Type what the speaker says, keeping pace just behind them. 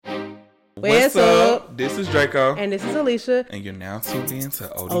What's up? This is Draco. And this is Alicia. And you're now tuned in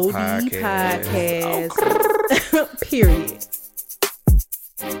to OD Podcast. Oh. Period.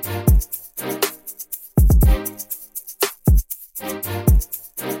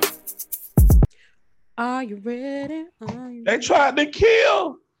 Are you ready? They tried to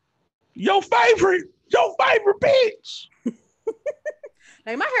kill your favorite bitch.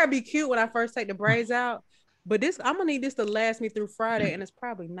 Like, my hair be cute when I first take the braids out, but I'm gonna need this to last me through Friday, and it's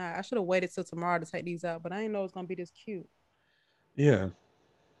probably not. I should have waited till tomorrow to take these out, but I didn't know it's gonna be this cute. Yeah.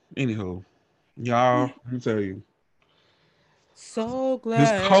 Anywho, y'all, let me tell you. So glad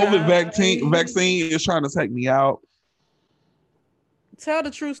this COVID vaccine is trying to take me out. Tell the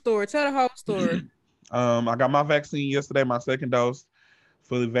true story. Tell the whole story. I got my vaccine yesterday, my second dose.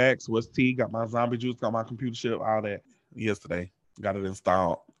 Fully vaxxed, was T, got my zombie juice, got my computer chip, all that yesterday. Got it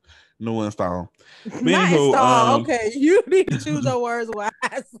installed. New install. Not install. Okay, you need to choose your words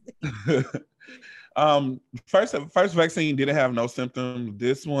wisely. First vaccine didn't have no symptoms.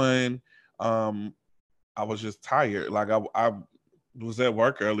 This one, I was just tired. Like I was at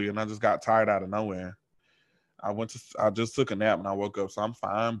work earlier and I just got tired out of nowhere. I just took a nap and I woke up, so I'm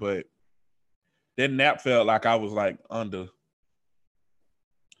fine. But that nap felt like I was like under.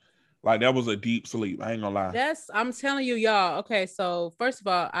 Like that was a deep sleep. I ain't gonna lie. I'm telling you, y'all. Okay, so first of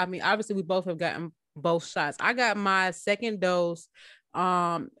all, I mean, obviously we both have gotten both shots. I got my second dose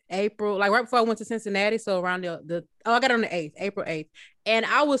April, like right before I went to Cincinnati. So around I got it on the 8th, April 8th. And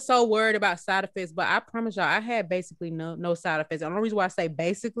I was so worried about side effects, but I promise y'all, I had basically no side effects. The only reason why I say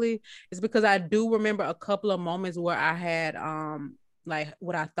basically is because I do remember a couple of moments where I had like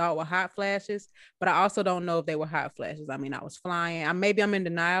what I thought were hot flashes, but I also don't know if they were hot flashes. I mean, I was flying. Maybe I'm in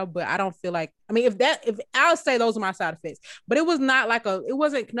denial, but I don't feel like, I mean, if I'll say those are my side effects, but it was not like it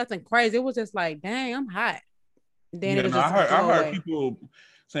wasn't nothing crazy. It was just like, dang, I'm hot. Then it was just I heard people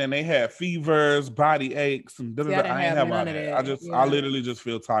saying they had fevers, body aches, and I ain't have none of that. I literally just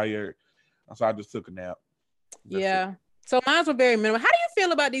feel tired, so I just took a nap. That's it. So mine were very minimal. How do you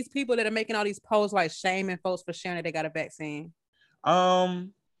feel about these people that are making all these posts like shaming folks for sharing that they got a vaccine?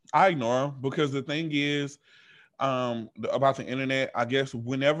 I ignore them because the thing is, about the internet, I guess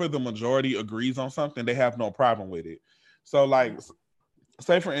whenever the majority agrees on something, they have no problem with it. So, like,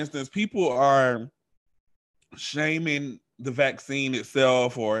 say for instance, people are shaming the vaccine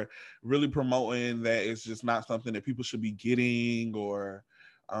itself or really promoting that it's just not something that people should be getting, or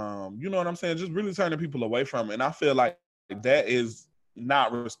you know what I'm saying, just really turning people away from it. And I feel like that is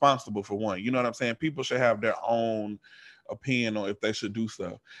not responsible, for one. You know what I'm saying? People should have their own opinion on if they should do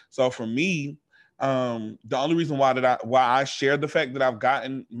so. So for me, the only reason why I share the fact that I've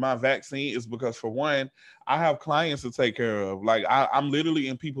gotten my vaccine is because, for one, I have clients to take care of. Like I'm literally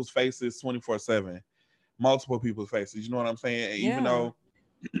in people's faces 24/7. Multiple people's faces, you know what I'm saying? And even though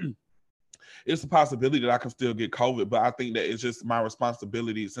it's a possibility that I can still get COVID, but I think that it's just my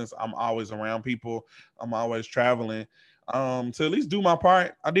responsibility, since I'm always around people, I'm always traveling, to at least do my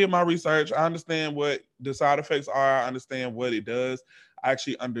part. I did my research. I understand what the side effects are. I understand what it does. I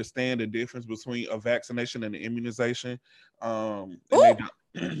actually understand the difference between a vaccination and an immunization. Talk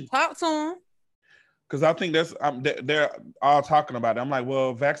to them. Because I think they're all talking about it. I'm like,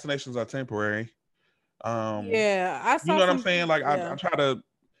 well, vaccinations are temporary. I saw, you know what I'm saying? Like, I try to,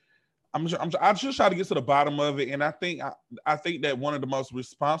 I just try to get to the bottom of it. And I think that one of the most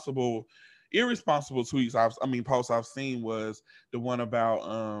irresponsible tweets posts I've seen was the one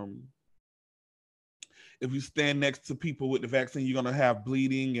about if you stand next to people with the vaccine, you're gonna have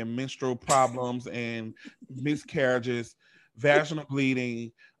bleeding and menstrual problems and miscarriages, vaginal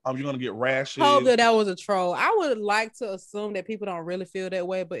bleeding. You're gonna get rashes. Hope that was a troll. I would like to assume that people don't really feel that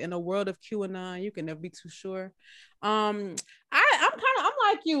way, but in the world of QAnon, you can never be too sure. I'm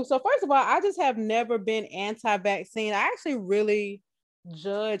like you. So first of all, I just have never been anti-vaccine. I actually really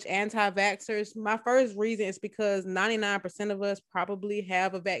judge anti-vaxxers. My first reason is because 99% of us probably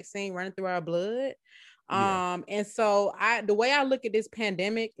have a vaccine running through our blood. And so the way I look at this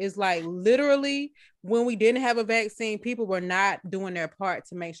pandemic is like, literally, when we didn't have a vaccine, people were not doing their part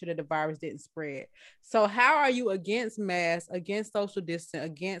to make sure that the virus didn't spread. So how are you against masks, against social distance,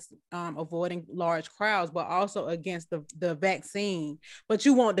 against avoiding large crowds, but also against the vaccine? But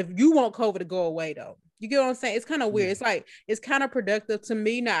you want COVID to go away, though. You get what I'm saying? It's kind of weird. It's like, it's kind of productive to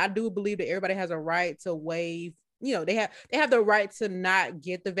me. Now, I do believe that everybody has a right to waive, you know, they have the right to not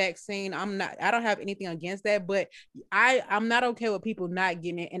get the vaccine. I don't have anything against that, but I'm not okay with people not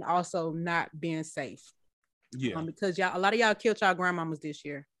getting it and also not being safe. Because a lot of y'all killed y'all grandmamas this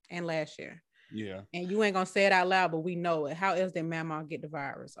year and last year. Yeah. And you ain't gonna say it out loud, but we know it. How else did Mama get the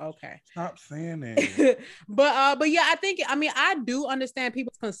virus? Okay. Stop saying that. but yeah, I do understand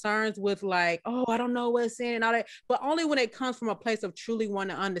people's concerns with like, oh, I don't know what's in and all that, but only when it comes from a place of truly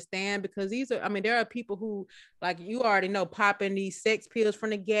wanting to understand, because there are people who, like you already know, popping these sex pills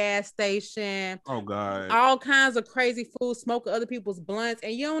from the gas station. Oh God. All kinds of crazy food, smoking other people's blunts,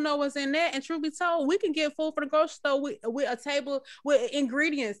 and you don't know what's in there. And truth be told, we can get food for the grocery store with a table with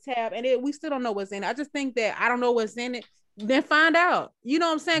ingredients tab, and we still don't know what's in it. I just think that I don't know what's in it. Then find out. You know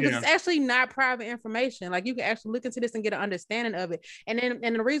what I'm saying? Because it's actually not private information. Like you can actually look into this and get an understanding of it. And then,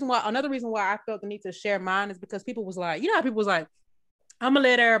 another reason why I felt the need to share mine is because people was like, you know how people was like, I'm gonna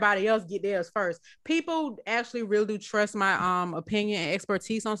let everybody else get theirs first. People actually really do trust my opinion and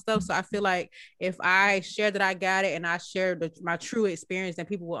expertise on stuff. So I feel like if I share that I got it and I share my true experience, then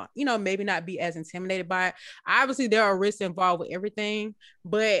people will, maybe not be as intimidated by it. Obviously, there are risks involved with everything,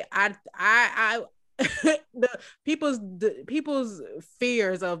 but I the people's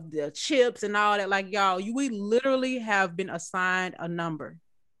fears of the chips and all that, like y'all, we literally have been assigned a number,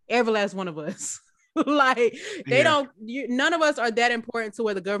 every last one of us. Like none of us are that important to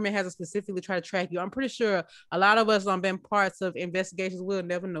where the government has to specifically try to track you. I'm pretty sure a lot of us been parts of investigations we'll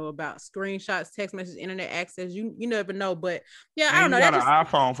never know about, screenshots, text messages, internet access. You never know. But yeah, and I don't know. You got an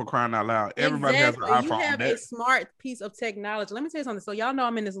iPhone, for crying out loud. Everybody has an iPhone. You have a smart piece of technology. Let me tell you something. So y'all know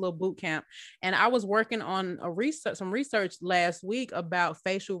I'm in this little boot camp, and I was working on some research last week about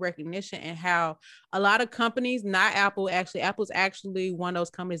facial recognition and how a lot of companies, not Apple, Apple's actually one of those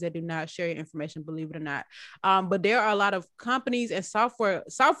companies that do not share your information, believe it or not. But there are a lot of companies and software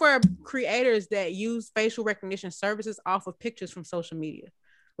creators that use facial recognition services off of pictures from social media.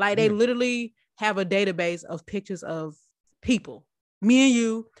 Like they literally have a database of pictures of people, me and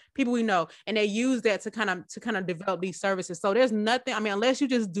you, people we know, and they use that to kind of develop these services. So there's nothing, unless you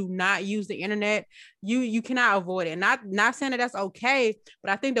just do not use the internet, you cannot avoid it. And not saying that that's okay, but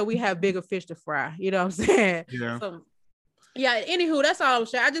I think that we have bigger fish to fry. You know what I'm saying? Yeah. So, yeah, anywho, that's all I'm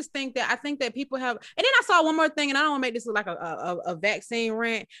saying. I think that people have, and then I saw one more thing, and I don't want to make this look like a vaccine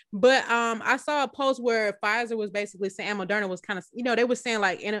rant, but I saw a post where Pfizer was basically saying, Moderna was kind of, they were saying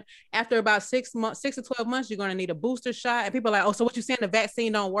like after about 6 to 12 months, you're going to need a booster shot. And people are like, oh, so what you saying, the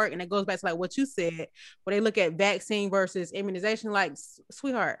vaccine don't work? And it goes back to like what you said, where they look at vaccine versus immunization, like,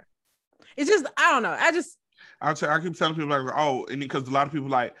 sweetheart, it's just, I don't know. I keep telling people like, oh, and because a lot of people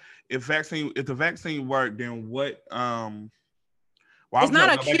like, if the vaccine worked, then what? Well, it's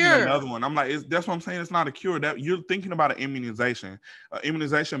not a cure. Another one. I'm like, that's what I'm saying. It's not a cure. That you're thinking about an immunization.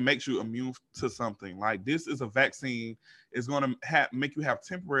 Immunization makes you immune to something. Like this is a vaccine. It's going to make you have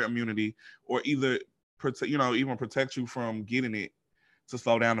temporary immunity, or either even protect you from getting it to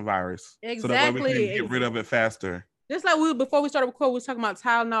slow down the virus. Exactly. So that way we can get rid of it faster. Just like before we started recording, we were talking about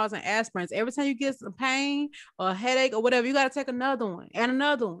Tylenols and aspirins. Every time you get some pain or a headache or whatever, you got to take another one and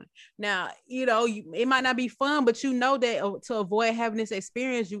another one. Now, it might not be fun, but that to avoid having this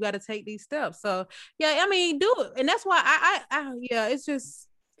experience, you got to take these steps. So, yeah, do it. And that's why it's just,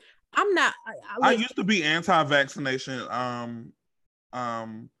 I'm not. I used to be anti-vaccination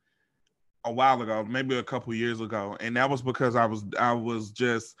a while ago, maybe a couple years ago. And that was because I was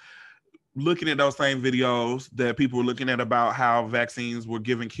just looking at those same videos that people were looking at about how vaccines were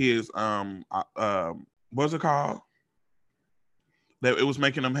giving kids what's it called? That it was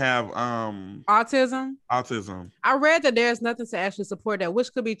making them have autism. I read that there's nothing to actually support that,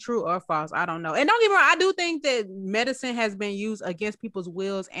 which could be true or false. I don't know. And don't get me wrong, I do think that medicine has been used against people's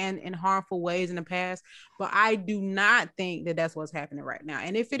wills and in harmful ways in the past, but I do not think that that's what's happening right now.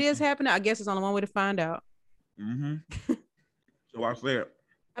 And if it is happening, I guess it's only one way to find out. Mm-hmm. So I said,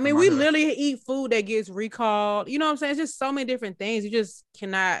 we literally eat food that gets recalled. You know what I'm saying? It's just so many different things. You just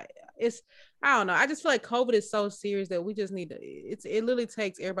cannot. I don't know. I just feel like COVID is so serious that we just need to. It literally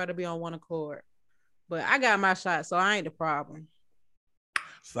takes everybody to be on one accord. But I got my shot, so I ain't the problem.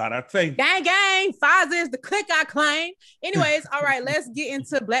 So I think. Gang, Pfizer is the click I claim. Anyways, all right, let's get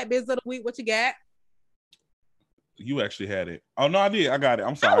into Black Business of the Week. What you got? You actually had it. Oh no, I did. I got it.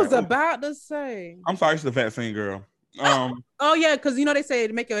 I'm sorry. I was about to say. I'm sorry. It's the vaccine girl. Oh yeah, because they say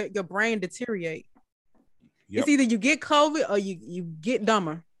it make your brain deteriorate. Yep. It's either you get COVID or you get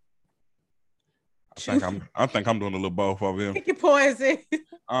dumber. I think I'm doing a little both of them. Pick your poison.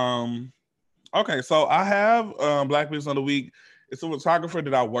 Okay, so I have Black Business of the Week. It's a photographer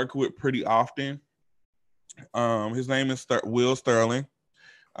that I work with pretty often. His name is Will Sterling.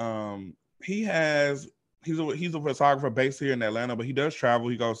 He's a photographer based here in Atlanta, but he does travel.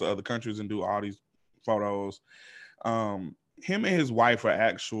 He goes to other countries and do all these photos. Him and his wife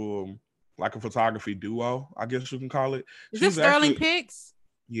are like a photography duo, I guess you can call it. Is this Sterling Pics?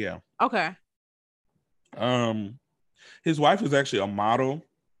 Yeah. Okay. His wife is actually a model,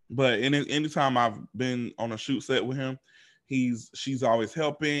 but anytime I've been on a shoot set with him, she's always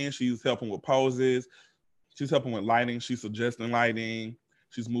helping. She's helping with poses. She's helping with lighting. She's suggesting lighting.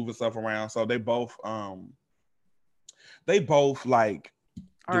 She's moving stuff around. So they both like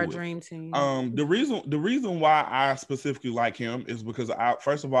our dream team. The reason why I specifically like him is because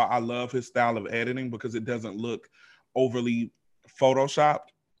first of all, I love his style of editing because it doesn't look overly photoshopped.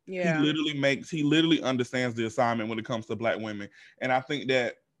 Yeah. He literally understands the assignment when it comes to Black women. And I think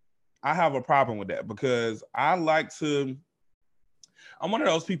that I have a problem with that because I'm one of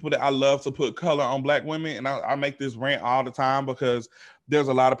those people that I love to put color on Black women. And I make this rant all the time because there's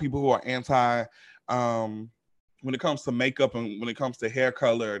a lot of people who are anti, when it comes to makeup and when it comes to hair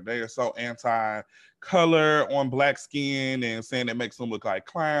color, they are so anti-color on Black skin and saying it makes them look like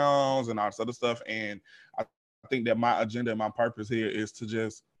clowns and all this other stuff. And I think that my agenda and my purpose here is to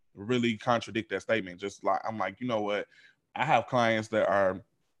just really contradict that statement. Just like, I'm like, you know what? I have clients that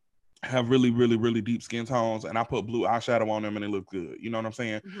have really, really, really deep skin tones and I put blue eyeshadow on them and it looks good. You know what I'm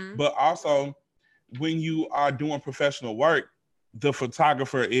saying? Mm-hmm. But also when you are doing professional work, the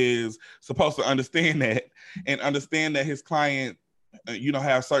photographer is supposed to understand that and understand that his client,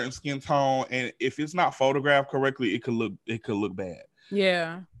 have certain skin tone, and if it's not photographed correctly, it could look bad.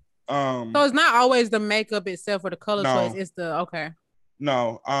 Yeah. So it's not always the makeup itself or the color choice. It's the okay.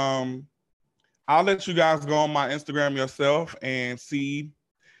 No. I'll let you guys go on my Instagram yourself and see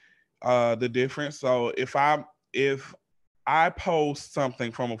the difference. So if I post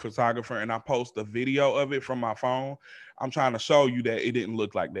something from a photographer and I post a video of it from my phone, I'm trying to show you that it didn't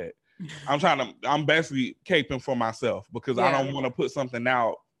look like that. I'm basically caping for myself because I don't want to put something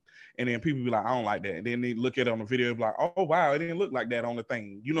out and then people be like, I don't like that. And then they look at it on the video and be like, oh, wow, it didn't look like that on the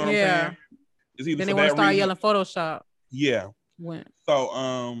thing. You know what I'm saying? It's either then they want to start yelling Photoshop. Yeah.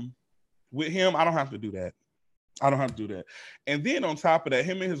 So with him, I don't have to do that. And then on top of that,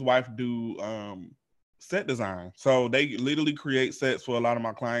 him and his wife do set design. So they literally create sets for a lot of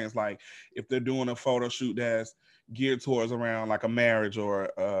my clients. Like if they're doing a photo shoot that's geared towards around like a marriage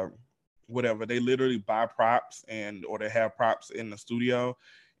or whatever, they literally buy props or they have props in the studio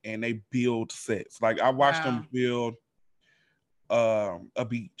and they build sets. Like I watched them build a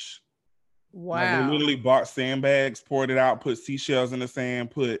beach. Wow. Like they literally bought sandbags, poured it out, put seashells in the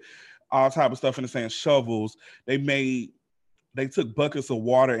sand, put all type of stuff in the sand, shovels. They took buckets of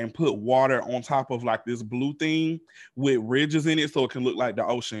water and put water on top of like this blue thing with ridges in it so it can look like the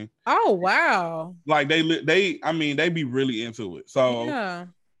ocean. Oh, wow. Like they be really into it. So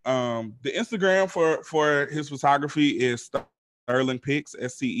the Instagram for his photography is Sterling Pics,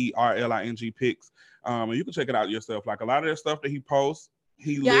 SCERLING Pics. And you can check it out yourself. Like a lot of that stuff that he posts,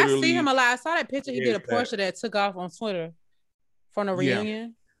 I see him a lot. I saw that picture he did a Porsche that took off on Twitter from the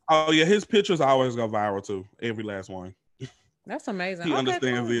reunion. Oh yeah, his pictures always go viral too. Every last one. That's amazing. He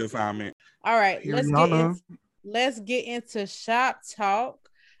understands the assignment. All right, let's get into shop talk.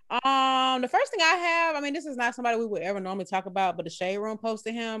 The first thing I have, this is not somebody we would ever normally talk about, but the Shade Room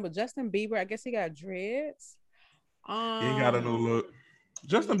posted him. But Justin Bieber, I guess he got dreads. He got a new look.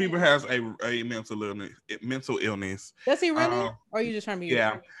 Justin Bieber has a mental illness. Does he really? Or are you just trying to be?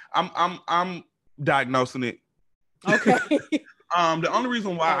 Yeah, I'm diagnosing it. Okay. The only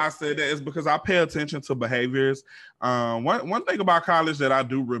reason why I said that is because I pay attention to behaviors. One thing about college that I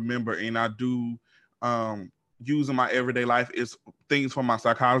do remember and I do use in my everyday life is things from my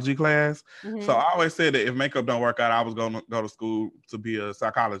psychology class. Mm-hmm. So I always said that if makeup don't work out, I was going to go to school to be a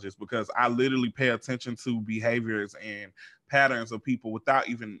psychologist because I literally pay attention to behaviors and patterns of people without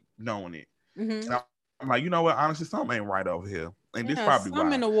even knowing it. Mm-hmm. And I'm like, you know what? Honestly, something ain't right over here. And this probably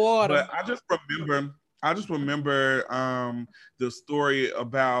why. In the water. But I just remember the story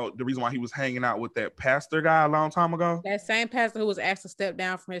about the reason why he was hanging out with that pastor guy a long time ago. That same pastor who was asked to step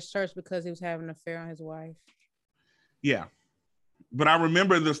down from his church because he was having an affair on his wife. Yeah. But I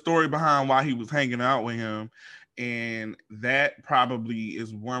remember the story behind why he was hanging out with him. And that probably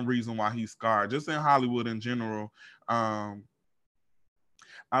is one reason why he's scarred. Just in Hollywood in general, I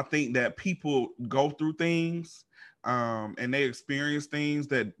think that people go through things and they experience things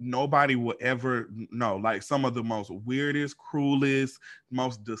that nobody will ever know. Like some of the most weirdest, cruelest,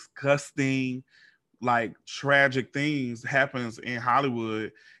 most disgusting, like tragic things happens in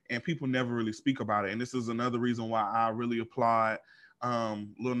Hollywood and people never really speak about it. And this is another reason why I really applaud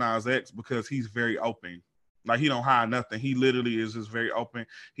Lil Nas X because he's very open. Like he don't hide nothing. He literally is just very open.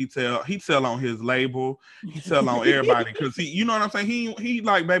 He tell on his label. He tell on everybody because you know what I'm saying? He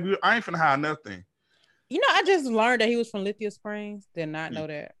like, baby, I ain't finna hide nothing. I just learned that he was from Lithia Springs. Did not know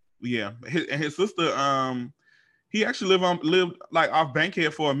that. Yeah. His sister He actually lived like off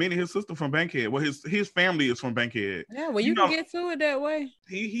Bankhead for a minute. His sister from Bankhead. Well, his family is from Bankhead. Yeah, well, you can get to it that way.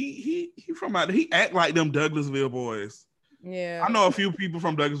 He from out there. He act like them Douglasville boys. Yeah. I know a few people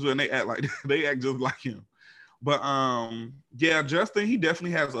from Douglasville and they act like they act just like him. But yeah, Justin, he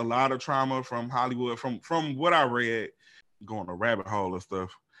definitely has a lot of trauma from Hollywood. From what I read, going a rabbit hole and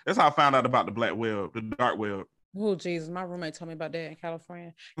stuff. That's how I found out about the black web, the dark web. Oh Jesus, my roommate told me about that in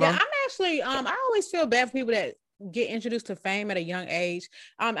California. Yeah, I'm actually I always feel bad for people that get introduced to fame at a young age.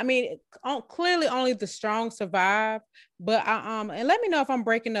 I mean, clearly only the strong survive. But and let me know if I'm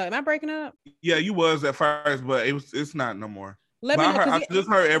breaking up. Am I breaking up? Yeah, you was at first, but it's not no more. Let me know. I just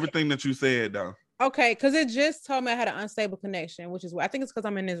heard everything that you said though. Okay, because it just told me I had an unstable connection, which is I think it's because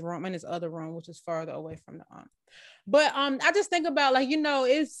I'm in this room, in this other room, which is farther away from the But I just think about like,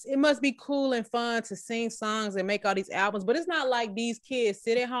 it must be cool and fun to sing songs and make all these albums, but it's not like these kids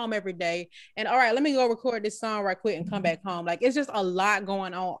sit at home every day and all right, let me go record this song right quick and come back home. Like it's just a lot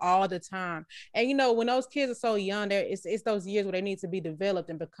going on all the time. And when those kids are so young, it's those years where they need to be developed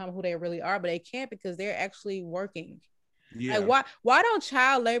and become who they really are, but they can't because they're actually working. Yeah. Like why don't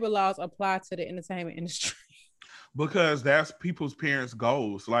child labor laws apply to the entertainment industry? Because that's people's parents'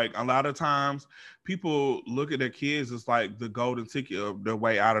 goals. Like a lot of times people look at their kids as like the golden ticket of their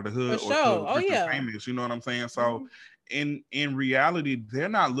way out of the hood. For sure. Oh yeah. Famous, you know what I'm saying? So in reality, they're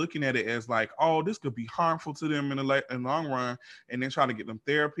not looking at it as like, oh, this could be harmful to them in the long run, and then try to get them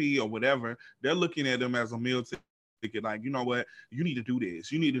therapy or whatever. They're looking at them as a meal ticket. Like, you know what? You need to do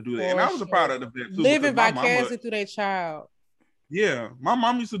this. You need to do that. And I was a product of that too. Living vicariously through their child. Yeah, my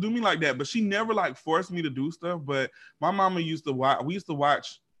mom used to do me like that, but she never like forced me to do stuff. But my mama used to watch. We used to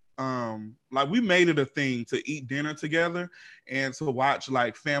watch. Like we made it a thing to eat dinner together and to watch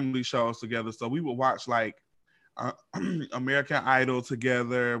like family shows together. So we would watch like American Idol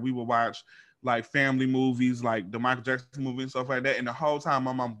together. We would watch like family movies, like the Michael Jackson movie and stuff like that. And the whole time,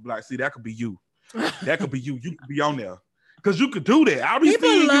 my mom would be like, "See, that could be you. That could be you. You could be on there." Because you could do that.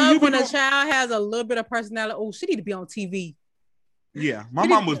 People love when a child has a little bit of personality. Oh, she need to be on TV. Yeah, my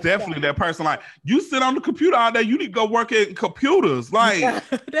mom was definitely that person. Like, you sit on the computer all day, you need to go work at computers. Like, I'm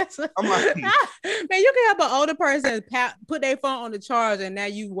like, man, you can help an older person put their phone on the charge, and now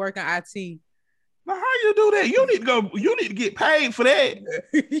you work in IT. Now, how you do that? You need to go. You need to get paid for that.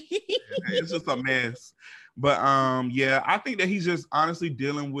 It's just a mess. But yeah, I think that he's just honestly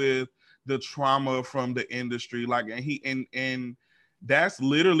dealing with the trauma from the industry. Like, and that's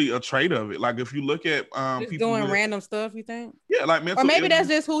literally a trait of it. Like if you look at people doing random stuff, you think? Yeah, like mental or maybe illness. That's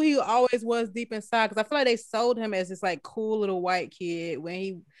just who he always was deep inside. Because I feel like they sold him as this like cool little white kid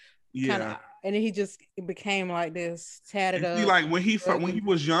when he kind of, and then he just became like this tatted up. Like when he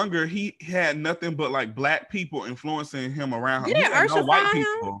was younger, he had nothing but like black people influencing him around him. Yeah, no white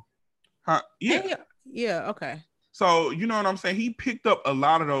people. Huh? Yeah. Yeah. Okay. So, you know what I'm saying? He picked up a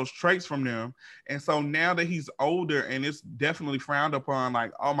lot of those traits from them. And so now that he's older and it's definitely frowned upon,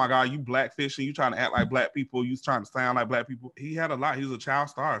 like, oh my God, you blackfishing, you trying to act like black people, you trying to sound like black people. He had a lot. He's a child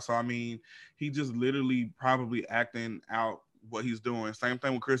star. So, I mean, he just literally probably acting out what he's doing. Same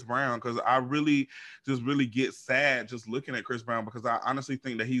thing with Chris Brown, because I really get sad just looking at Chris Brown, because I honestly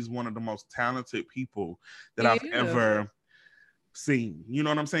think that he's one of the most talented people that I've ever seen. You know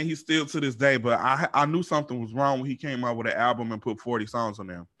what I'm saying? He's still to this day, but I knew something was wrong when he came out with an album and put 40 songs on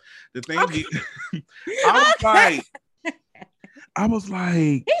there. The thing I was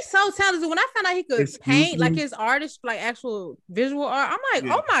like, he's so talented. When I found out he could paint, like his artist, like actual visual art, I'm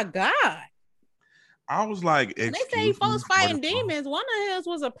like, oh my God. I was like, they say folks fighting demons. One of his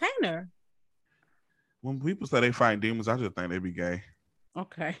was a painter. When people say they fight demons, I just think they be gay.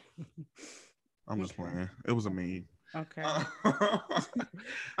 Okay. I'm just playing. It was a meme. Okay. All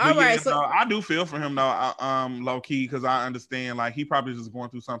right. So I do feel for him though, low key, because I understand like he probably just going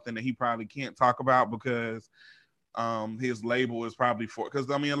through something that he probably can't talk about because his label is probably because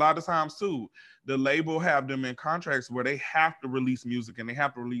I mean a lot of times too, the label have them in contracts where they have to release music and they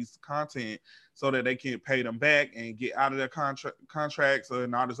have to release content so that they can pay them back and get out of their contracts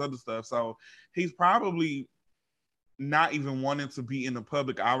and all this other stuff. So he's probably not even wanting to be in the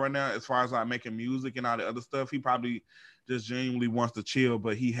public eye right now as far as like making music and all the other stuff. He probably just genuinely wants to chill,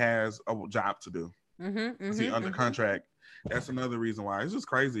 but he has a job to do. Is he under contract? That's another reason why. It's just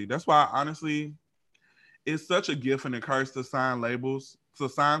crazy. That's why honestly it's such a gift and a curse to sign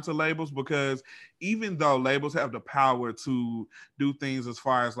to labels, because even though labels have the power to do things as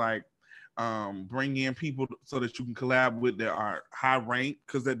far as like bring in people so that you can collab with that are high ranked,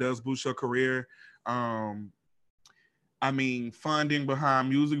 because that does boost your career. I mean, funding behind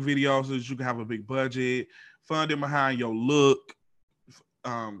music videos so that you can have a big budget, funding behind your look,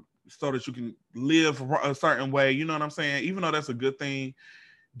 so that you can live a certain way. You know what I'm saying? Even though that's a good thing,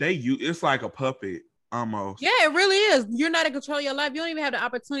 it's like a puppet almost. Yeah, it really is. You're not in control of your life. You don't even have the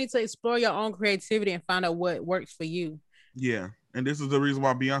opportunity to explore your own creativity and find out what works for you. Yeah, and this is the reason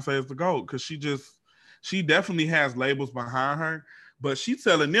why Beyonce is the GOAT, because she definitely has labels behind her, but she's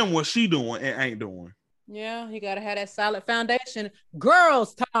telling them what she doing and ain't doing. Yeah, you gotta have that solid foundation.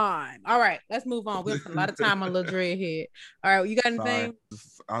 Girls' time. All right, let's move on. We spent a lot of time on Lil Dreadhead. All right, you got anything?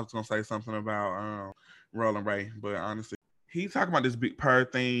 Sorry. I was gonna say something about Roland Ray, but honestly, he talking about this big purr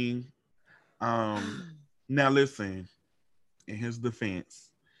thing. Now listen, in his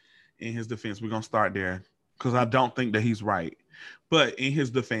defense, we're gonna start there because I don't think that he's right. But in his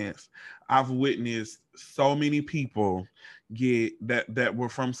defense, I've witnessed so many people get that were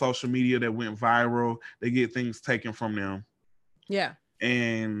from social media that went viral. They get things taken from them. Yeah.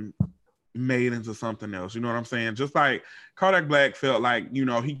 And made into something else. You know what I'm saying? Just like Kodak Black felt like, you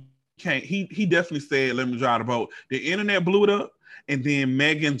know, he definitely said, let me drive the boat. The internet blew it up. And then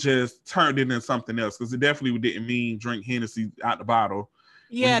Megan just turned it into something else because it definitely didn't mean drink Hennessy out the bottle.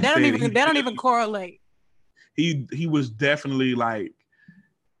 Yeah, that don't even correlate. He was definitely like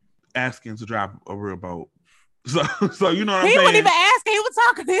asking to drive a real boat. So you know what I'm saying? He wasn't even asking. He was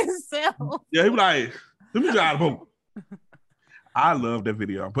talking to himself. Yeah, he was like, let me drive the boat. I love that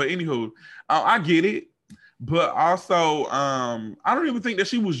video. But anywho, I get it. But also, I don't even think that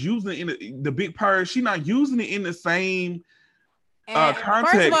she was using it in the big purr. She's not using it in the same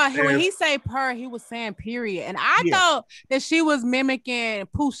context. First of all, when he say purr, he was saying period. And I thought that she was mimicking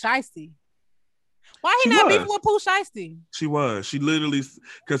Pooh Shiesty. Why he not beefing with Pooh Shiesty? She was. She literally,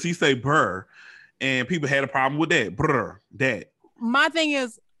 because he say burr, and people had a problem with that. Brr, that. My thing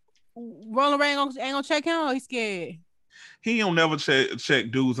is, Roland Ray ain't gonna check him, or he's scared? He don't never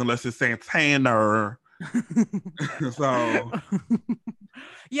check dudes unless it's Santana. So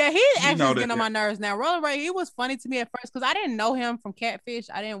yeah, he actually getting on my nerves now. Roland Ray, he was funny to me at first because I didn't know him from Catfish.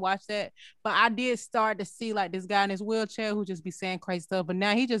 I didn't watch that, but I did start to see like this guy in his wheelchair who just be saying crazy stuff. But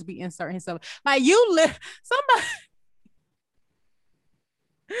now he just be inserting himself. Like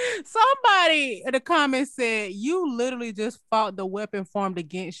somebody in the comments said you literally just fought the weapon formed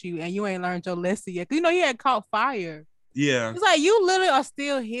against you and you ain't learned your lesson yet. You know, he had caught fire. Yeah, it's like you literally are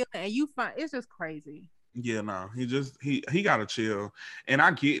still healing and you find it's just crazy. Yeah, no, he gotta chill, and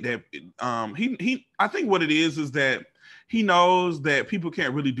I get that. I think what it is that he knows that people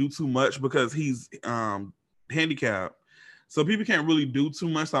can't really do too much because he's handicapped, so people can't really do too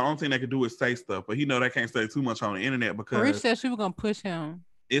much. So the only thing they can do is say stuff, but he know they can't say too much on the internet because Rich said she was gonna push him.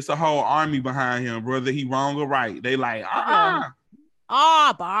 It's a whole army behind him, whether he wrong or right. They like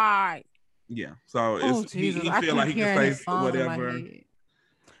bye. Yeah, so he feel like he can say whatever.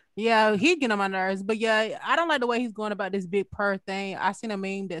 Yeah, he getting on my nerves, but yeah, I don't like the way he's going about this big purr thing. I seen a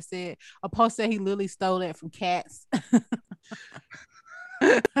meme that said a post said he literally stole that from cats.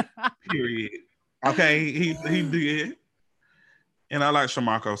 Period. Okay, he did, and I like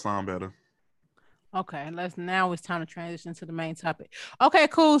Shamako's song better. Okay, now it's time to transition to the main topic. Okay,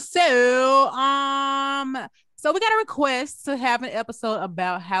 cool. So we got a request to have an episode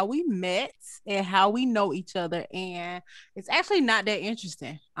about how we met and how we know each other, and it's actually not that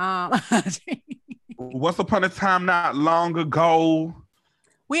interesting. Once upon a time, not long ago,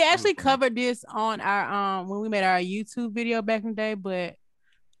 we actually covered this on our when we made our YouTube video back in the day, but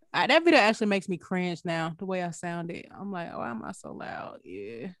that video actually makes me cringe now. The way I sounded, I'm like, why am I so loud?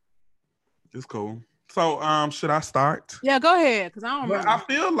 Yeah. It's cool. So, should I start? Yeah, go ahead, because I don't remember. I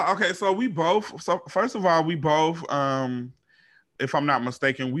feel like, okay, so first of all, we both, if I'm not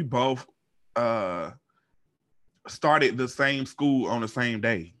mistaken, we both started the same school on the same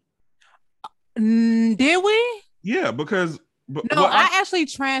day. Did we? Yeah, because... I actually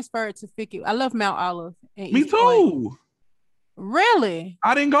transferred to Fickett. I love Mount Olive. Me too. Point. Really?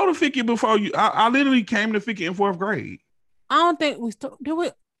 I didn't go to Fickett before you. I literally came to Fickett in 4th grade. I don't think we did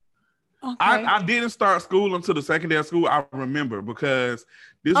we. Okay. I didn't start school until the second day of school. I remember because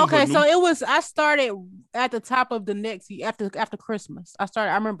this. Okay, so it was. I started at the top of the next year after Christmas. I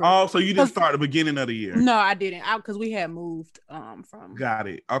remember. Oh, so you didn't start at the beginning of the year? No, I didn't. Because we had moved from. Got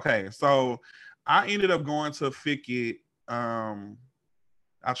it. Okay, so I ended up going to Fickett.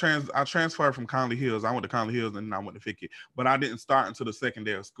 I transferred from Conley Hills. I went to Conley Hills and then I went to Fickett, but I didn't start until the second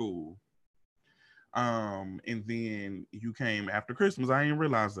day of school. And then you came after Christmas. I didn't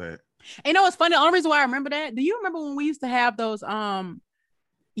realize that. And you know what's funny? The only reason why I remember that, do you remember when we used to have those UPS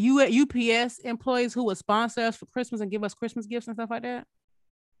employees who would sponsor us for Christmas and give us Christmas gifts and stuff like that?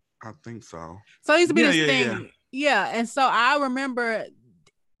 I think so. So it used to be this thing. Yeah. And so I remember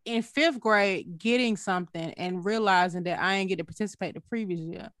in 5th grade getting something and realizing that I ain't get to participate the previous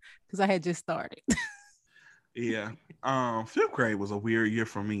year because I had just started. Yeah. 5th grade was a weird year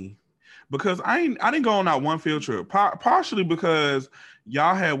for me because I didn't go on that one field trip. Partially because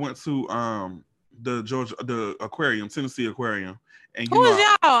y'all had went to the aquarium, Tennessee Aquarium. And Who is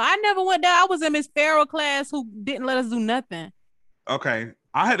y'all? I never went there. I was in Miss Farrell class who didn't let us do nothing. Okay.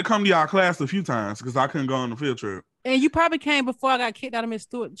 I had to come to y'all class a few times because I couldn't go on the field trip. And you probably came before I got kicked out of Miss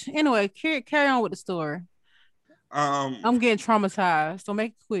Stewart. Anyway, carry on with the story. I'm getting traumatized, so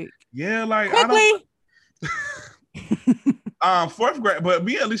make it quick. Yeah, like quickly. 4th grade, but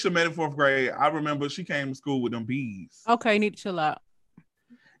me and Alicia met in 4th grade. I remember she came to school with them bees. Okay, need to chill out.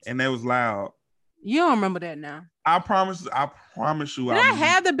 And they was loud. You don't remember that now. I promise you. Did I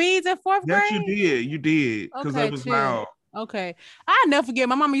have the beads in 4th grade? Yes, you did. You did. Because they was loud. Okay. I'll never forget.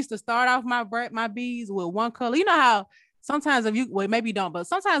 My mom used to start off my beads with one color. You know how sometimes maybe you don't, but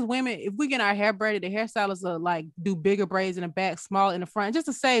sometimes women, if we get our hair braided, the hairstylists will like do bigger braids in the back, small in the front, just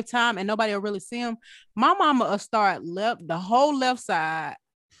to save time and nobody will really see them. My mama will start the whole left side,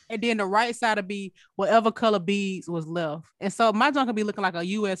 and then the right side will be whatever color beads was left. And so my junk will be looking like a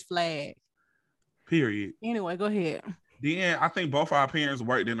U.S. flag. Period. Anyway, go ahead. Then I think both our parents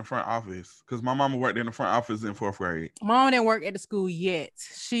worked in the front office because my mama worked in the front office in 4th grade. Mom didn't work at the school yet.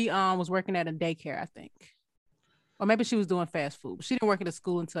 She was working at a daycare, I think. Or maybe she was doing fast food. But she didn't work at the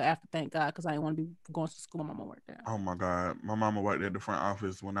school until after, thank God, because I didn't want to be going to school. My mama worked there. Oh my God. My mama worked at the front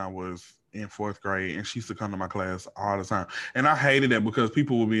office when I was in 4th grade, and she used to come to my class all the time. And I hated that because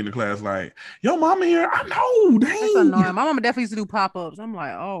people would be in the class like, yo, mama here. I know, dang. That's annoying. My mama definitely used to do pop-ups. I'm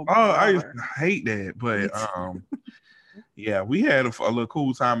like, oh I used to hate that. But yeah, we had a little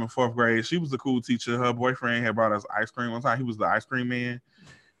cool time in 4th grade. She was a cool teacher. Her boyfriend had brought us ice cream one time. He was the ice cream man.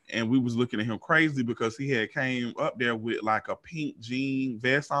 And we was looking at him crazy because he had came up there with like a pink jean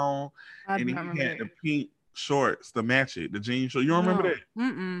vest on. And he had the pink shorts to match it. The jean shorts. You don't remember that?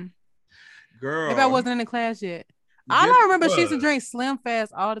 Mm-mm. Girl. Maybe I wasn't in the class yet. All I remember, she used to drink Slim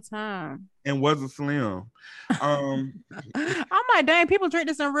Fast all the time. And wasn't slim. I'm like, dang, people drink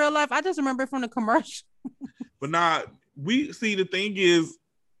this in real life. I just remember it from the commercial. But now, we see the thing is,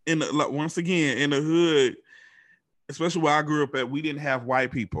 once again, in the hood, especially where I grew up at, we didn't have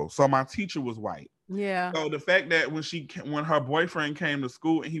white people. So my teacher was white. Yeah. So the fact that when her boyfriend came to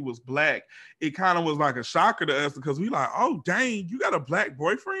school and he was black, it kind of was like a shocker to us because we like, oh dang, you got a black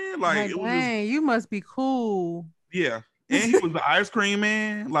boyfriend? Like, it was dang, you must be cool. Yeah. And he was the ice cream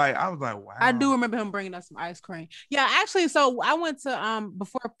man. Like, I was like, wow. I do remember him bringing us some ice cream. Yeah, actually, so I went to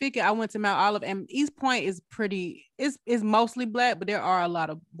before Pickett, I went to Mount Olive, and East Point is is mostly black, but there are a lot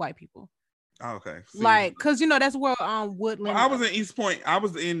of white people. Okay. Like, cause that's where Woodland. Well, I was in East Point. I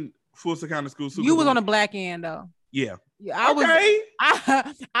was in Fulton County School. You was on the black end though. Yeah. I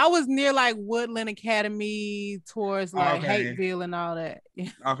was near like Woodland Academy towards like Hateville and all that.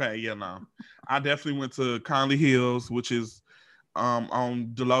 Okay, yeah, no. I definitely went to Conley Hills, which is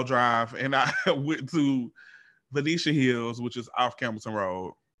on Delow Drive, and I went to Venetia Hills, which is off Campbellton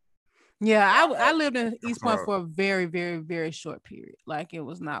Road. Yeah, I lived in East Point for a very, very, very short period. Like, it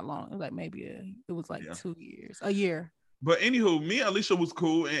was not long. It was like maybe it was like 2 years, a year. But anywho, me and Alicia was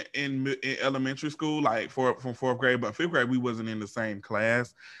cool in elementary school, like from 4th grade, but 5th grade we wasn't in the same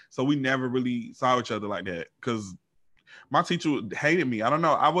class, so we never really saw each other like that. Because my teacher hated me. I don't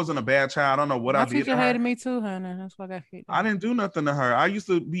know. I wasn't a bad child. I don't know what I did. My teacher hated me too, honey. That's why I got kicked out. I didn't do nothing to her. I used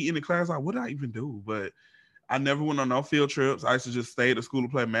to be in the class like, what did I even do? But I never went on no field trips. I used to just stay at the school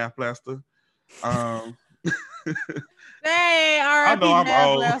and play Math Blaster. Hey, I know I'm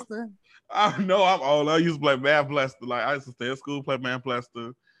old. Blaster. I know I'm old. I used to play Math Blaster. Like, I used to stay at school, play Math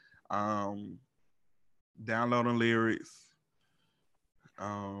Blaster, downloading lyrics.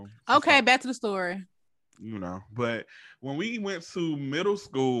 Okay, back to the story. But when we went to middle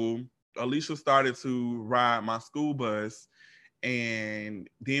school, Alicia started to ride my school bus, and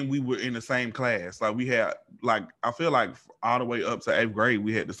then we were in the same class. Like, we had, like, I feel like all the way up to 8th grade,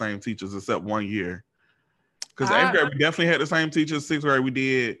 we had the same teachers except 1 year. Because 8th grade, we definitely had the same teachers. 6th grade, we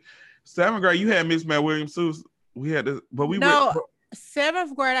did. 7th grade, you had Miss Mel Williams too. We had this, but we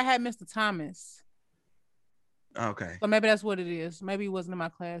 7th grade, I had Mr. Thomas. Okay. So maybe that's what it is. Maybe he wasn't in my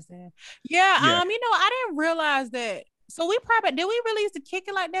class then. Yeah. I didn't realize that. So did we really used to kick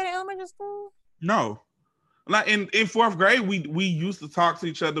it like that in elementary school? No. Like in 4th grade, we used to talk to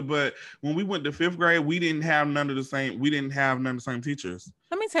each other, but when we went to 5th grade, we didn't have none of the same teachers.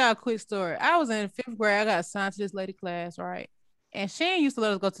 Let me tell you a quick story. I was in 5th grade. I got assigned to this lady class, right? And she ain't used to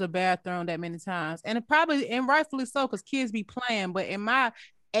let us go to the bathroom that many times. And rightfully so, because kids be playing. But in my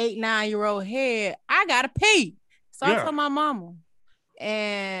 8-9-year-old head, I gotta pee. So I told my mama.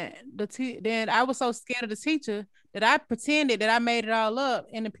 And then I was so scared of the teacher that I pretended that I made it all up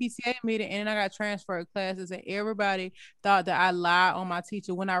in the PTA meeting, and then I got transferred classes, and everybody thought that I lied on my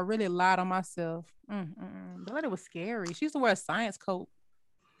teacher when I really lied on myself. The lady was scary. She used to wear a science coat.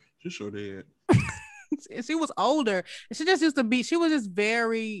 She sure did. She was older. She just used to be. She was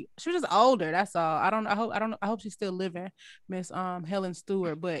just older. That's all. I hope she's still living, Miss Helen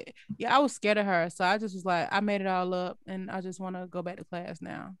Stewart. But yeah, I was scared of her, so I just was like, I made it all up, and I just want to go back to class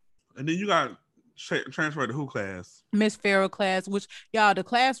now. And then you got transferred to who class? Miss Farrell class, which y'all, the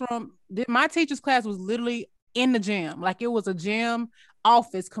classroom, my teacher's class was literally in the gym. Like, it was a gym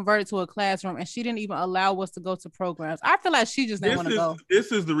office converted to a classroom, and she didn't even allow us to go to programs. I feel like she just didn't want to go.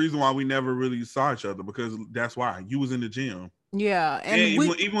 This is the reason why we never really saw each other, because that's why you was in the gym. Yeah, and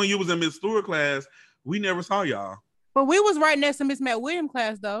even when you was in Miss Stewart class, we never saw y'all. But we was right next to Miss Matt Williams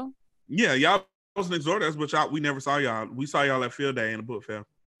class though. Yeah, y'all was next door to us, but we never saw y'all. We saw y'all at field day and the book fair.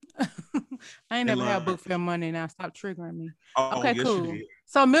 I ain't never had book fair money. Now stop triggering me. Oh, okay, yes, cool.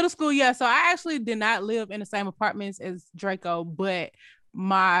 So middle school, yeah. So I actually did not live in the same apartments as Draco, but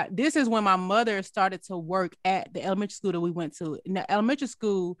this is when my mother started to work at the elementary school that we went to. And the elementary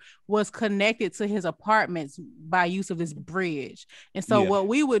school was connected to his apartments by use of this bridge. And so what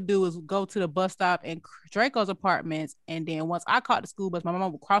we would do is go to the bus stop and Draco's apartments. And then once I caught the school bus, my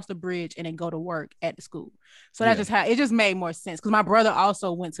mom would cross the bridge and then go to work at the school. So that's just how it just made more sense. Because my brother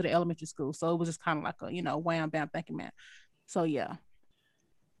also went to the elementary school. So it was just kind of like a, wham, bam, thank you, man. So yeah.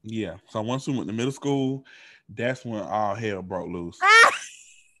 Yeah. So once we went to middle school, that's when all hell broke loose.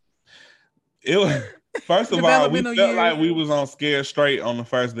 It was, first of all, we felt like we was on Scared Straight on the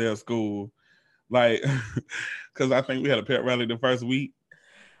first day of school. Like, because I think we had a pet rally the first week.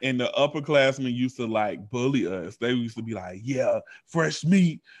 And the upperclassmen used to like bully us. They used to be like, yeah, fresh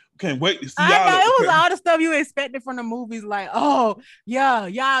meat. Can't wait to see y'all. I know, it was all the stuff you expected from the movies, like, oh, yeah,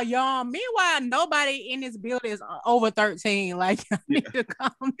 y'all. Meanwhile, nobody in this building is over 13. Like, need to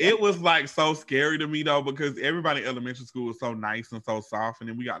come it was like so scary to me though, because everybody in elementary school was so nice and so soft. And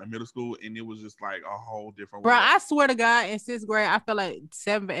then we got to middle school and it was just like a whole different world. Bro, I swear to God, in 6th grade, I felt like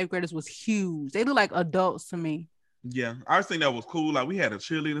 7th and 8th graders was huge. They look like adults to me. Yeah, I was thinking that was cool. Like, we had a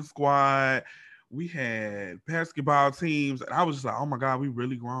cheerleading squad. We had basketball teams. And I was just like, oh my God, we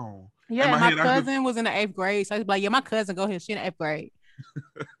really grown. Yeah, my cousin was in the 8th grade. So I was like, yeah, my cousin, go ahead. She in the 8th grade.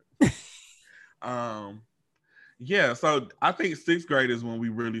 Yeah, so I think 6th grade is when we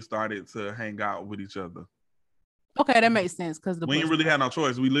really started to hang out with each other. Okay, that makes sense. Because we didn't really have no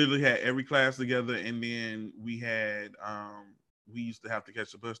choice. We literally had every class together, and then we had we used to have to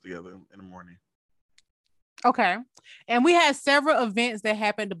catch the bus together in the morning. Okay. And we had several events that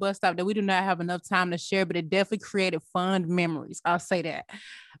happened at the bus stop that we do not have enough time to share, but it definitely created fun memories. I'll say that.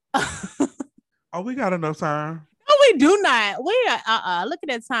 Oh, we got enough time. No, we do not. We look at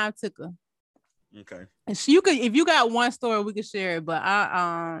that time ticker. Okay. And so if you got one story, we could share it. But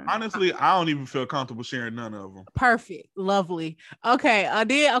honestly, I don't even feel comfortable sharing none of them. Perfect, lovely. Okay,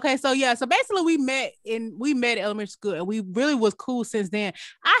 so yeah, so basically we met in elementary school, and we really was cool since then.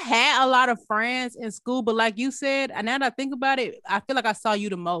 I had a lot of friends in school, but like you said, and now that I think about it, I feel like I saw you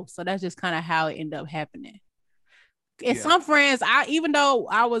the most. So that's just kind of how it ended up happening. And some friends, even though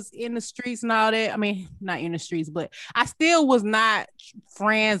I was in the streets and all that, I mean, not in the streets, but I still was not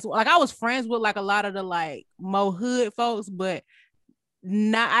friends. Like, I was friends with like a lot of the like more hood folks, but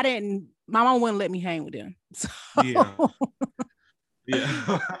my mom wouldn't let me hang with them. So, yeah.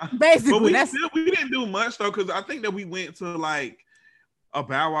 Basically, but we didn't do much though, because I think that we went to like a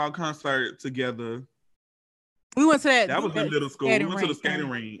Bow Wow concert together. We went to that. That was in middle school. We went to the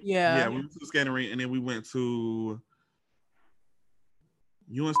skating rink. Yeah, we went to the skating rink, and then we went to.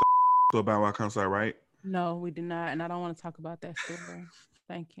 You went to a Bow Wow concert, right? No, we did not, and I don't want to talk about that story.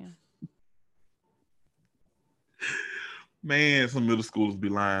 Thank you. Man, some middle schoolers be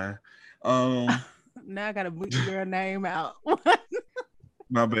lying. Now I gotta boot your name out.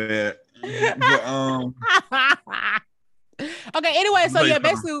 My bad. But, okay. Anyway, so yeah,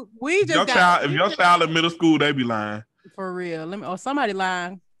 basically we just if your child in middle school, they be lying. For real. Or somebody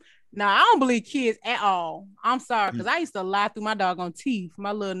lying. Now, I don't believe kids at all. I'm sorry, because I used to lie through my doggone teeth,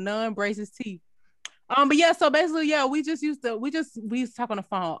 my little non-braces teeth. But yeah, so basically, yeah, we used to talk on the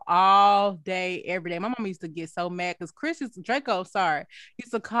phone all day, every day. My mom used to get so mad because Draco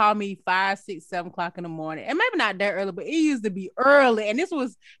used to call me 5, 6, 7 o'clock in the morning. And maybe not that early, but it used to be early. And this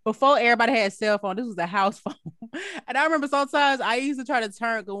was before everybody had a cell phone. This was a house phone. And I remember sometimes I used to try to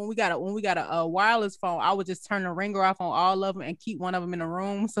turn, when we got a wireless phone, I would just turn the ringer off on all of them and keep one of them in the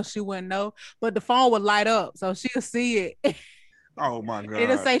room so she wouldn't know. But the phone would light up, so she'll see it. Oh my God.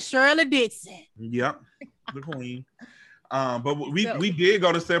 It'll say Shirley Dixon. Yep. The queen. But we did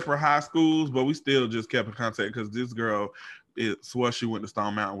go to separate high schools, but we still just kept in contact because this girl swore she went to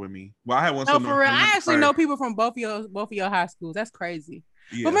Stone Mountain with me. Well, I had one. No, for real. I actually know people from both of your high schools. That's crazy.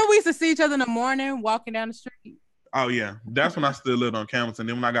 Yeah. Remember we used to see each other in the morning walking down the street? Oh yeah, that's when I still lived on campus, and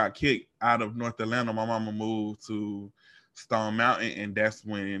then when I got kicked out of North Atlanta, my mama moved to Stone Mountain, and that's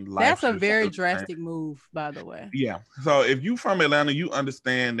when life. That's a very drastic move, by the way. Yeah. So if you from Atlanta, you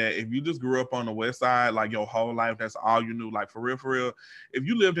understand that if you just grew up on the West Side, like your whole life, that's all you knew. Like for real. If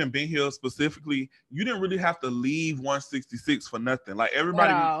you lived in Ben Hill specifically, you didn't really have to leave 166 for nothing. Like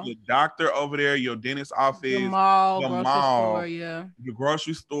everybody, your doctor over there, your dentist office, the mall, store, yeah, your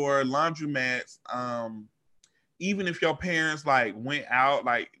grocery store, laundromats. Even if your parents like went out,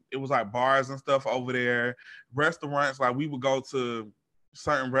 like it was like bars and stuff over there, restaurants, like we would go to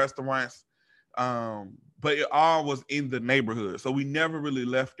certain restaurants, but it all was in the neighborhood. So we never really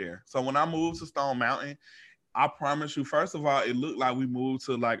left there. So when I moved to Stone Mountain, I promise you, first of all, it looked like we moved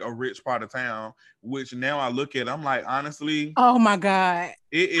to like a rich part of town, which now I look at, I'm like, honestly, oh my God,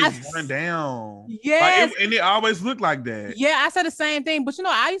 it is run down. Yes. Like and it always looked like that. Yeah, I said the same thing. But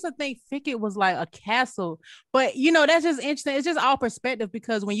I used to think Fickett was like a castle. But that's just interesting. It's just all perspective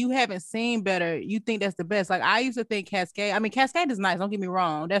because when you haven't seen better, you think that's the best. Like I used to think Cascade. I mean, Cascade is nice. Don't get me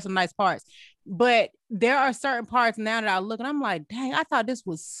wrong. There's some nice parts. But there are certain parts now that I look and I'm like, dang, I thought this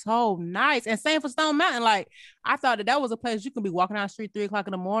was so nice. And same for Stone Mountain. Like I thought that was a place you could be walking down the street 3 o'clock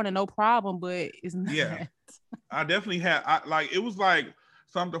in the morning, no problem. But it's not. Yeah, I definitely had. It was like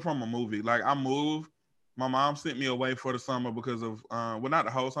something from a movie. Like I moved. My mom sent me away for the summer because of well, not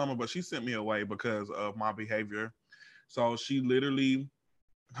the whole summer, but she sent me away because of my behavior. So she literally,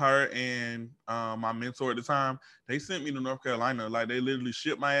 her and my mentor at the time, they sent me to North Carolina. Like they literally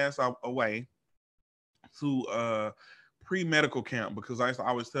shipped my ass away to pre-medical camp because I used to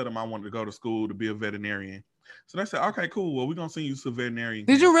always tell them I wanted to go to school to be a veterinarian. So they said, okay, cool. Well, we're going to send you to veterinarian.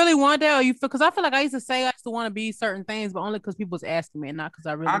 Did you really want that? Or you feel, because I feel like I used to say I used to want to be certain things, but only because people was asking me and not because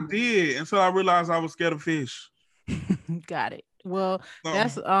I really did until I realized I was scared of fish. Got it. Well,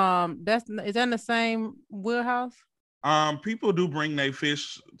 that's is that in the same wheelhouse? People do bring their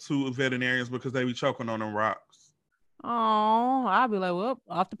fish to veterinarians because they be choking on them rocks. Oh, I'll be like, well,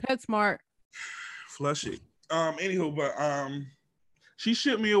 off the PetSmart. Flush it. Anywho, but she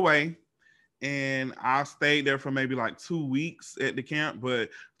shipped me away. And I stayed there for maybe like 2 weeks at the camp, but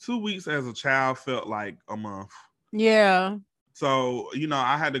 2 weeks as a child felt like a month. Yeah. So,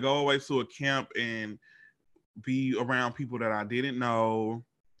 I had to go away to a camp and be around people that I didn't know.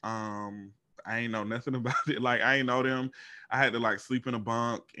 I ain't know nothing about it. Like, I ain't know them. I had to like sleep in a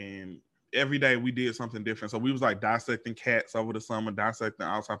bunk and every day we did something different. So we was like dissecting cats over the summer, dissecting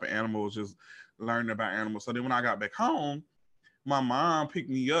all type of animals, just learning about animals. So then when I got back home, my mom picked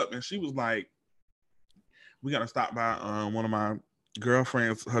me up and she was like, we got to stop by one of my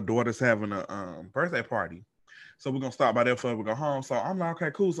girlfriends. Her daughter's having a birthday party. So we're going to stop by there before we go home. So I'm like, okay,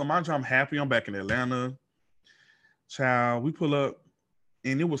 cool. So mind you, I'm happy. I'm back in Atlanta. Child, we pull up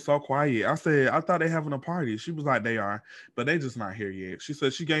and it was so quiet. I said, I thought they having a party. She was like, they are, but they just not here yet. She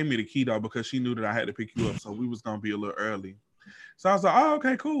said she gave me the key though because she knew that I had to pick you up. So we was going to be a little early. So I was like, oh,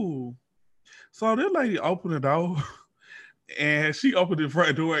 okay, cool. So this lady opened the door. And she opened the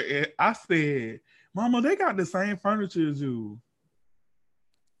front door and I said, Mama, they got the same furniture as you.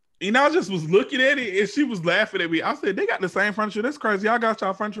 And I just was looking at it and she was laughing at me. I said, they got the same furniture. That's crazy. Y'all got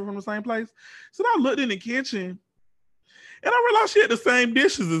y'all furniture from the same place. So I looked in the kitchen and I realized she had the same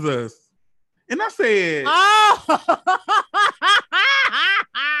dishes as us. And I said, oh.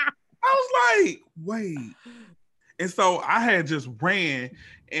 I was like, wait. And so I had just ran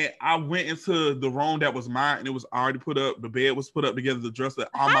and I went into the room that was mine and it was already put up. The bed was put up together, the dresser.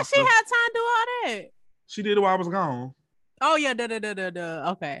 How she had time to do all that? She did it while I was gone. Oh, yeah.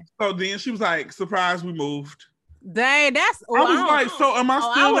 Okay. So then she was like, surprise, we moved. Dang, that's... I was like, so am I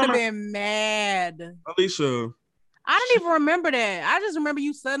still... I would have been mad. Alicia. I don't even remember that. I just remember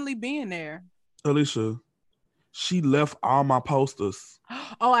you suddenly being there. Alicia, she left all my posters.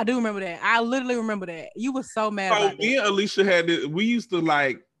 Oh, I do remember that. I literally remember that. You were so mad about me and Alicia had this, we used to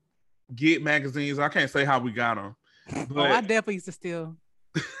like get magazines. I can't say how we got them. But... I definitely used to steal.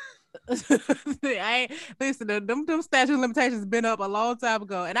 Listen, them statute of limitations been up a long time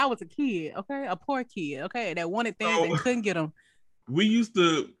ago, and I was a kid, okay, a poor kid, okay, that wanted things and couldn't get them. We used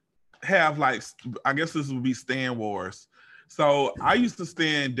to have like, I guess this would be Stan Wars. So I used to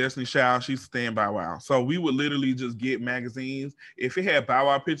stand Destiny Child. She used to stand Bow Wow. So we would literally just get magazines. If it had Bow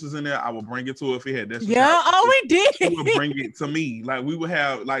Wow pictures in there, I would bring it to her. If it had Destiny Child, we did. She would bring it to me. Like we would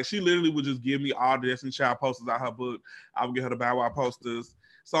have, like she literally would just give me all the Destiny Child posters out her book. I would get her the Bow Wow posters.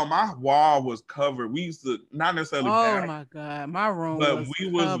 So my wall was covered. We used to not necessarily Oh my God. My room but was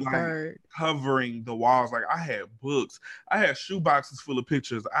we was covered. like covering the walls. Like I had books, I had shoe boxes full of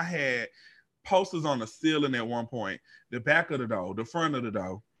pictures, I had posters on the ceiling at one point, the back of the door, the front of the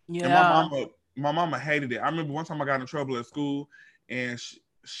door. Yeah. And my mama hated it. I remember one time I got in trouble at school, and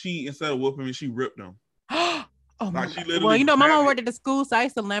she instead of whooping me, she ripped them. Oh my Like she God. literally. Well, you know, my mom worked at the school, so I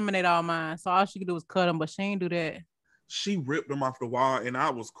used to laminate all mine. So all she could do was cut them, but she didn't do that. She ripped them off the wall, and I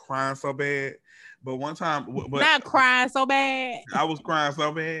was crying so bad. But one time, not crying so bad. I was crying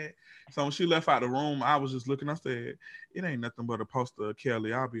so bad. So when she left out the room, I was just looking. I said, "It ain't nothing but a poster of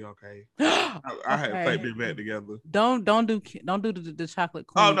Kelly. I'll be okay." I had to tape it back together. Don't do the chocolate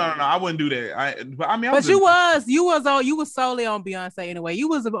queen. Oh no, I wouldn't do that. But you was solely on Beyonce anyway. You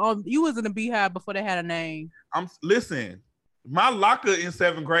was in the Beehive before they had a name. Listen, my locker in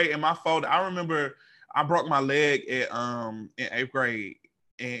 7th grade and my folder. I remember I broke my leg at in 8th grade,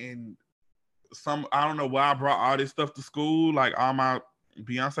 and I don't know why I brought all this stuff to school, like all my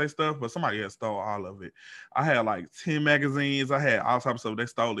Beyonce stuff, but somebody had stole all of it. I had like 10 magazines. I had all types of stuff. They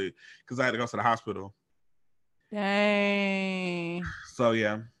stole it because I had to go to the hospital. Dang. So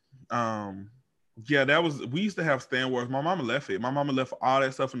yeah. We used to have Stan Wars. My mama left it. My mama left all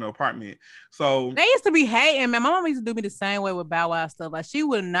that stuff in the apartment. So they used to be hating, man. My mama used to do me the same way with Bow Wow stuff. Like she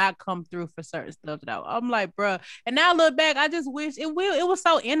would not come through for certain stuff that I'm like, bro. And now I look back, I just wish it was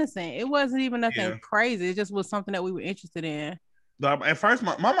so innocent. It wasn't even nothing crazy. It just was something that we were interested in. At first,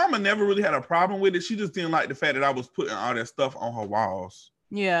 my mama never really had a problem with it. She just didn't like the fact that I was putting all that stuff on her walls.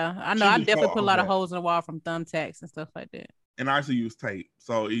 Yeah, I know. I definitely put a lot of holes in the wall from thumbtacks and stuff like that. And I used to use tape.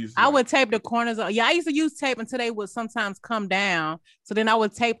 So I would tape the corners of, I used to use tape until they would sometimes come down. So then I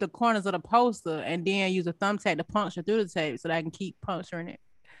would tape the corners of the poster and then use a thumbtack to puncture through the tape so that I can keep puncturing it.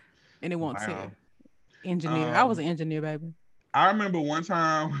 And it won't tear. Engineer. I was an engineer, baby. I remember one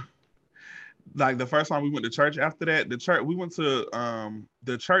time, like the first time we went to church after that, the church that we went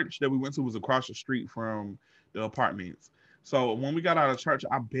to was across the street from the apartments. So when we got out of church,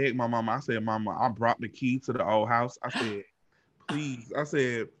 I begged my mama. I said, "Mama, I brought the key to the old house." I said, "Please." I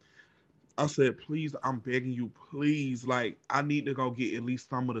said, "Please, I'm begging you, please. Like, I need to go get at least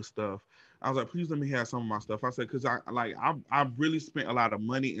some of the stuff." I was like, "Please let me have some of my stuff." I said, "Cause I really spent a lot of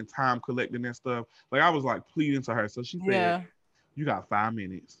money and time collecting that stuff." Like, I was like pleading to her. So she said, "You got 5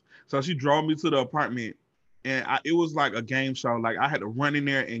 minutes." So she drove me to the apartment. And it was like a game show. Like I had to run in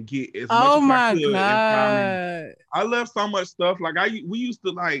there and get as much as I could. God. I left so much stuff. Like we used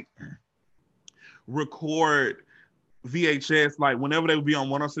to like record VHS. Like whenever they would be on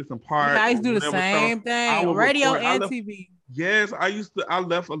 106 and Park. I used to do the same thing. Radio and TV. Yes, I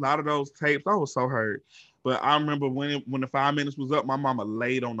left a lot of those tapes. I was so hurt. But I remember when the 5 minutes was up, my mama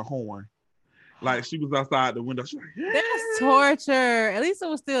laid on the horn. Like she was outside the window. She was like, yeah. That's torture. At least it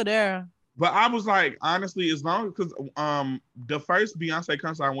was still there. But I was like, honestly, as long as the first Beyonce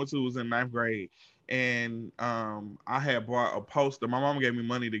concert I went to was in 9th grade, and I had bought a poster. My mom gave me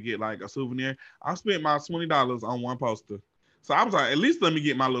money to get like a souvenir. I spent my $20 on one poster, so I was like, at least let me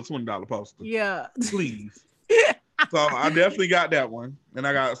get my little $20 poster. Yeah, please. So I definitely got that one, and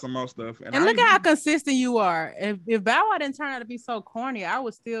I got some more stuff. And look at how consistent you are. If Bow Wow didn't turn out to be so corny, I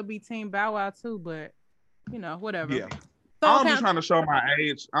would still be Team Bow Wow too. But you know, whatever. Yeah. So I don't be trying to show my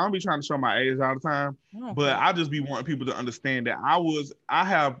age. I don't be trying to show my age all the time. But I just be wanting people to understand that I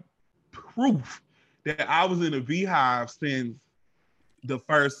have proof that I was in a Beehive since the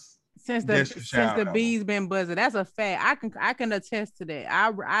bees been buzzing. That's a fact. I can attest to that.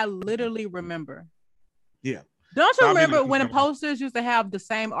 I literally remember. Yeah. Don't you remember when the posters used to have the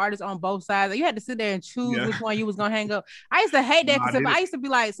same artist on both sides? You had to sit there and choose which one you was gonna hang up. I used to hate that because I used to be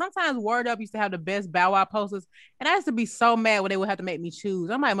like, sometimes Word Up used to have the best Bow Wow posters, and I used to be so mad when they would have to make me choose.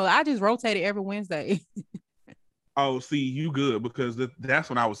 I'm like, I just rotated every Wednesday. Oh, see, you good because that's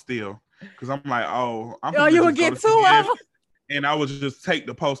when I was still because I'm like, you would get 2 of them, and I would just take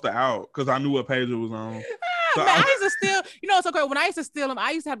the poster out because I knew what page it was on. So I used to steal, it's okay. When I used to steal them,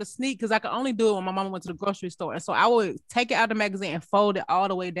 I used to have to sneak because I could only do it when my mama went to the grocery store. And so I would take it out of the magazine and fold it all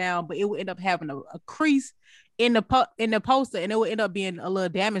the way down, but it would end up having a crease in the poster, and it would end up being a little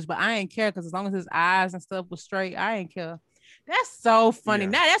damaged. But I ain't care because as long as his eyes and stuff was straight, I ain't care. That's so funny.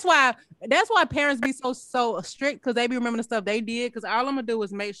 Yeah. Now that's why parents be so strict because they be remembering the stuff they did. Because all I'm gonna do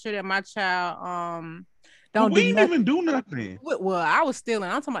is make sure that my child we didn't even do nothing. Well, I was stealing.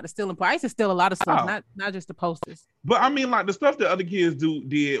 I'm talking about the stealing part. I used to steal a lot of stuff, not just the posters. But I mean, like the stuff that other kids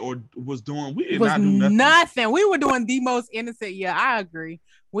did or was doing, we did not do nothing. We were doing the most innocent. Yeah, I agree.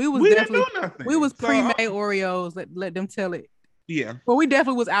 We didn't do nothing. We was pre-made Oreos. Let them tell it. Yeah. But we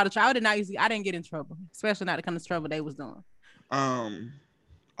definitely was out of trouble. I didn't get in trouble, especially not the kind of trouble they was doing.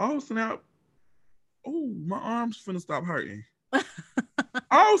 Oh snap! Oh, my arm's finna stop hurting.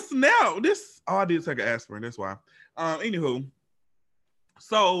 Oh snap! I did take an aspirin. That's why. Anywho,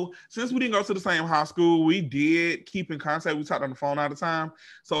 so since we didn't go to the same high school, we did keep in contact. We talked on the phone all the time.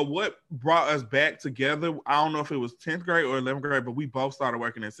 So what brought us back together? I don't know if it was 10th grade or 11th grade, but we both started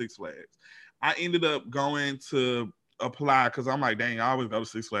working at Six Flags. I ended up going to apply because I'm like, dang, I always go to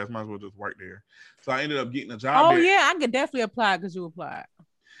Six Flags. Might as well just work there. So I ended up getting a job there. Yeah, I could definitely apply because you applied.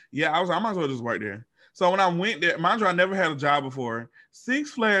 Yeah, I might as well just work there. So when I went there, mind you, I never had a job before.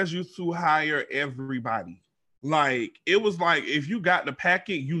 Six Flags used to hire everybody. Like, it was like if you got the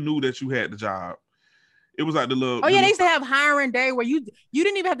packet, you knew that you had the job. It was like the little. Oh yeah, they used to have hiring day where you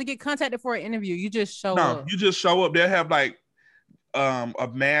didn't even have to get contacted for an interview. You just show up. You just show up. They'll have like a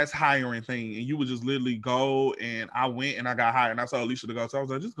mass hiring thing, and you would just literally go. And I went and I got hired, and I told Alicia to go. So I was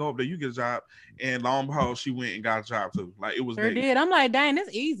like, just go up there, you get a job. And lo and behold, she went and got a job too. Like, it was. Sure did. I'm like, dang, it's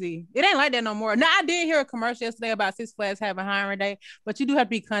easy. It ain't like that no more. Now I did hear a commercial yesterday about Six Flags having hiring day, but you do have to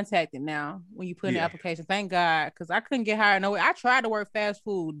be contacted now when you put in the application. Thank God, because I couldn't get hired nowhere. I tried to work fast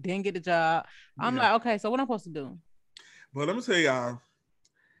food, didn't get the job. I'm like, okay, so what I'm supposed to do? But let me tell y'all,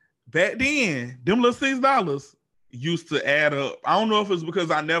 back then, them little $6 used to add up. I don't know if it's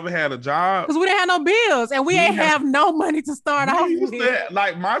because I never had a job. Because we didn't have no bills and we ain't have no money to start off with.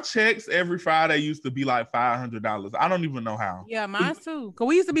 Like, my checks every Friday used to be like $500. I don't even know how. Yeah, mine too. Because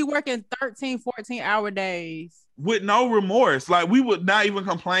we used to be working 13, 14-hour days. With no remorse. Like, we would not even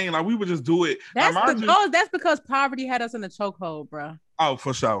complain. Like, we would just do it. That's because poverty had us in the chokehold, bro. Oh,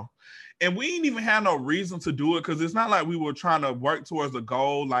 for sure. And we didn't even have no reason to do it because it's not like we were trying to work towards a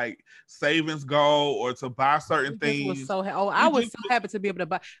goal, like savings goal or to buy certain things. I was so happy to be able to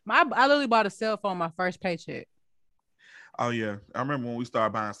buy. I literally bought a cell phone my first paycheck. Oh, yeah. I remember when we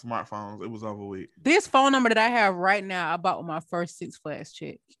started buying smartphones, it was over with. This phone number that I have right now, I bought with my first Six Flags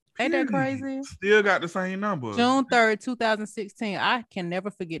check. Ain't that crazy? Still got the same number. June 3rd, 2016. I can never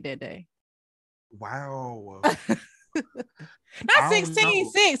forget that day. Wow. Not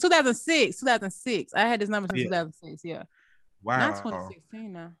 2006. I had this number since 2006. Yeah. Wow. Not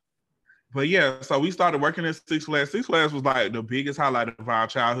 2016 now. But yeah, so we started working at Six Flags. Six Flags was like the biggest highlight of our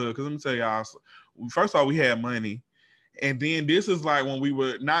childhood. Because let me tell y'all, first of all, we had money. And then this is like when we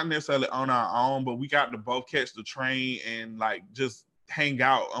were not necessarily on our own, but we got to both catch the train and like just hang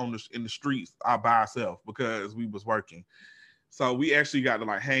out in the streets by ourselves because we was working. So we actually got to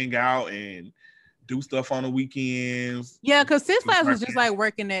like hang out and do stuff on the weekends. Yeah, because Six Flags was just like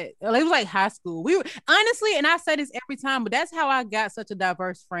working it was like high school. We were honestly, and I say this every time, but that's how I got such a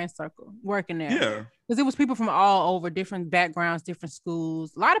diverse friend circle working there. Yeah. Because it was people from all over, different backgrounds, different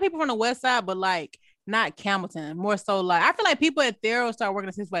schools. A lot of people from the West Side, but like not Campbellton. More so like I feel like people at Thero started working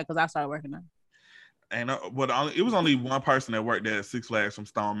at Six Flags because I started working there. And it was only one person that worked at Six Flags from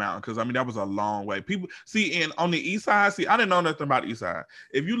Stone Mountain because I mean that was a long way. People and on the east side, I didn't know nothing about the east side.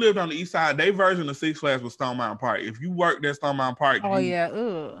 If you lived on the east side, their version of Six Flags was Stone Mountain Park. If you worked at Stone Mountain Park,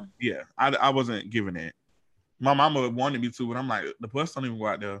 I wasn't giving it. My mama wanted me to, but I'm like, the bus don't even go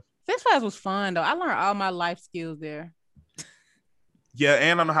out there. Six Flags was fun though. I learned all my life skills there. Yeah,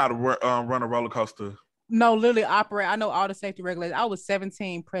 and I know how to run a roller coaster. No, literally operate. I know all the safety regulations. I was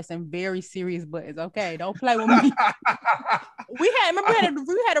 17 pressing very serious buttons. Okay, don't play with me. we had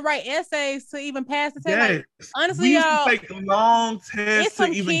to write essays to even pass the test. Yes. Like, honestly, y'all, take long tests. It's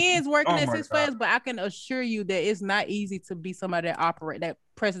some kids working at Six Flags, but I can assure you that it's not easy to be somebody that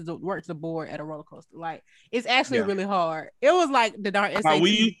works the board at a roller coaster. Like it's actually really hard. It was like the darn SAT. We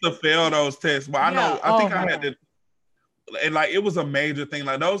used to fail those tests, but I think I had to. And like it was a major thing.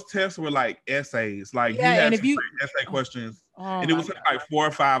 Like those tests were like essays. Like you had essay questions, and it was like 4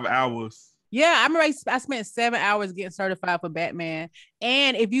 or 5 hours. Yeah, I remember I spent 7 hours getting certified for Batman.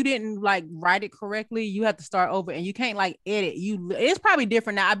 And if you didn't like write it correctly, you have to start over, and you can't like edit. It's probably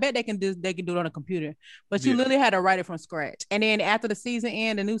different now. I bet they can do it on a computer, but you literally had to write it from scratch. And then after the season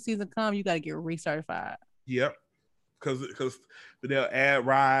end, the new season come, you got to get recertified. Yep. Because they'll add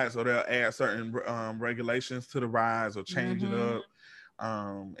rides or they'll add certain regulations to the rides or change it up.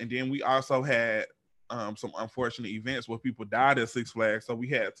 And then we also had some unfortunate events where people died at Six Flags. So we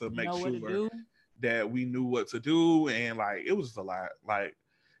had to make sure that we knew what to do. And like, it was just a lot. Like,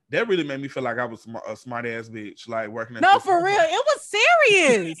 that really made me feel like I was a smart ass bitch, like working at Six for real. It was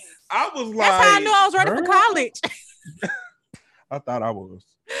serious. I was like, that's how I knew I was ready for college. I thought I was.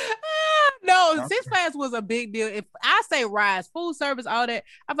 No, Six Flags was a big deal. If I say rides, food service, all that,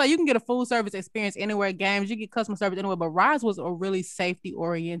 I feel like you can get a food service experience anywhere. Games, you get customer service anywhere, but rides was a really safety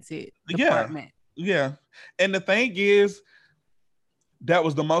oriented department. Yeah. And the thing is, that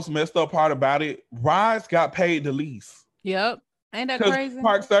was the most messed up part about it. Rides got paid the least. Yep. Ain't that Because crazy?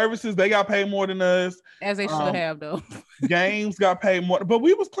 park services, they got paid more than us. As they should have, though. Games got paid more, but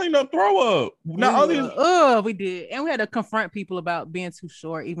we was cleaning up throw up. We did, and we had to confront people about being too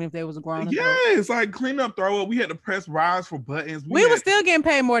short, even if they was grown. Yes, like clean up throw up. We had to press rise for buttons. We were still getting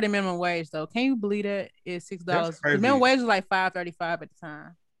paid more than minimum wage, though. Can you believe that? It's $6. The minimum wage was like $5.35 at the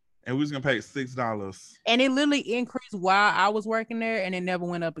time, and we was gonna pay $6. And it literally increased while I was working there, and it never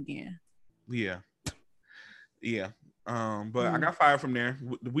went up again. Yeah. But I got fired from there.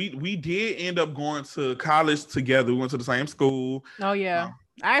 We did end up going to college together. We went to the same school. Oh yeah.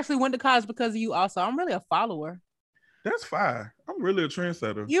 I actually went to college because of you also. I'm really a follower. That's fine. I'm really a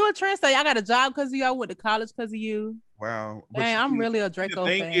trendsetter. You a trendsetter. I got a job because of you. I went to college because of you. Wow. Dang, I'm really a Draco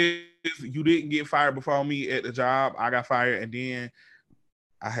fan. The thing is, you didn't get fired before me at the job. I got fired, and then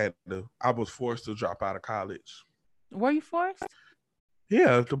I was forced to drop out of college. Were you forced?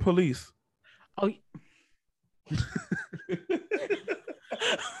 Yeah, the police. Oh. I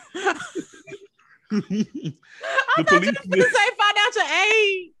thought you were going to say financial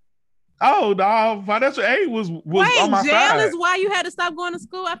aid. Oh no, financial aid was on my jail side. Is why you had to stop going to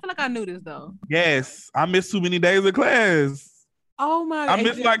school? I feel like I knew this though. Yes, I missed too many days of class. Oh my God.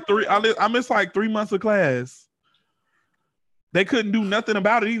 I missed like 3 months of class. They couldn't do nothing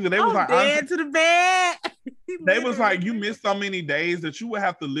about it either. They was like dead to the bed. They was like, you missed so many days that you would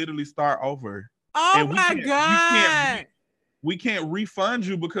have to literally start over. Oh my God. We can't refund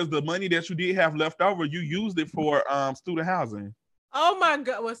you because the money that you did have left over, you used it for student housing. Oh my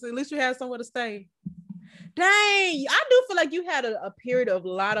God. Well, so at least you had somewhere to stay. Dang, I do feel like you had a period of a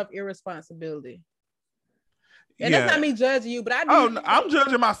lot of irresponsibility. And that's not me judging you, but I'm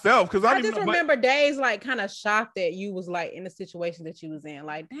judging myself because I just remember days like kind of shocked that you was like in the situation that you was in.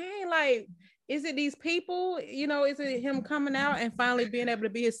 Like, dang, like, is it these people? You know, is it him coming out and finally being able to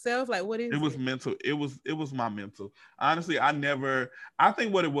be himself? Like, what is it? It was mental. It was my mental. Honestly, I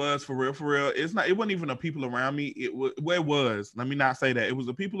think what it was for real, it wasn't even the people around me. It was. Let me not say that. It was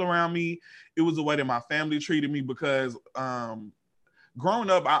the people around me. It was the way that my family treated me because growing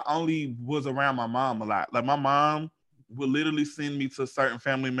up, I only was around my mom a lot. Like my mom would literally send me to certain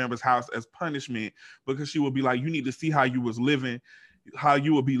family members' house as punishment because she would be like, you need to see how you was living, how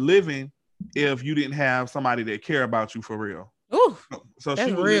you would be living if you didn't have somebody that care about you for real. Ooh, so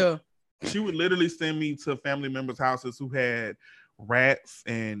that's real. She would literally send me to family members' houses who had rats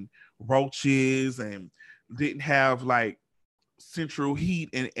and roaches and didn't have like central heat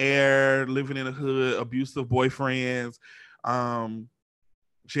and air, living in the hood, abusive boyfriends,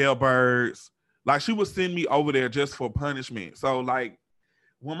 jailbirds. Like she would send me over there just for punishment. So like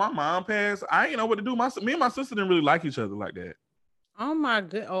when my mom passed, I didn't know what to do. Me and my sister didn't really like each other like that. Oh my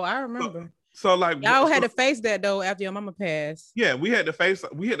God. Oh, I remember. So like y'all had to face that though after your mama passed. Yeah, we had to face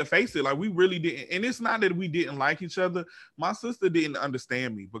it. Like we really didn't. And it's not that we didn't like each other. My sister didn't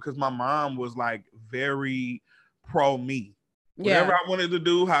understand me because my mom was like very pro me. Whatever I wanted to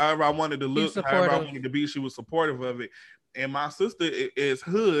do, however I wanted to look, however I wanted to be, she was supportive of it. And my sister is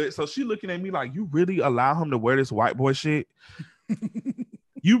hood, so she looking at me like, you really allow him to wear this white boy shit?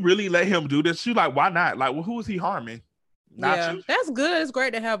 You really let him do this? She like, why not? Like, well, who is he harming? Not you. That's good. It's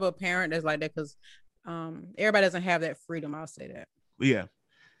great to have a parent that's like that because everybody doesn't have that freedom. I'll say that. Yeah.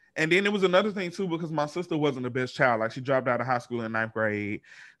 And then it was another thing too, because my sister wasn't the best child. Like she dropped out of high school in 9th grade.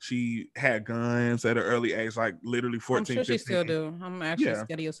 She had guns at an early age, like literally 14, I'm sure 15. She still do. I'm actually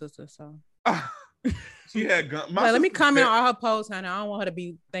scared of your sister, so. She had guns. Let me comment on her post, honey. I don't want her to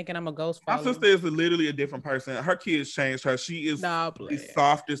be thinking I'm a ghost follower. My sister is literally a different person. Her kids changed her. She is the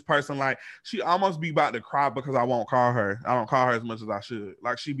softest person. Like she almost be about to cry because I won't call her. I don't call her as much as I should.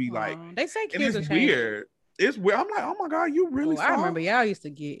 Like she be like, they say kids are weird. It's weird. I'm like, oh my God, you really soft. I remember y'all used to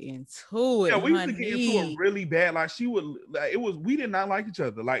get into it. Yeah, we used to get into it really bad. Like she would, like, we did not like each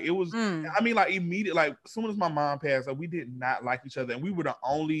other. Like it was, I mean, like immediate, like as soon as my mom passed, like, we did not like each other. And we were the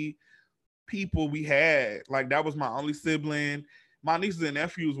only people we had. Like that was my only sibling. My nieces and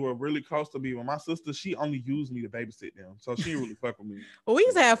nephews were really close to me, but my sister, she only used me to babysit them. So she didn't really fuck with me. Well, we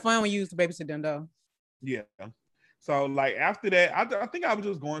used to have fun when you used to babysit them though. Yeah. So like after that, I think I was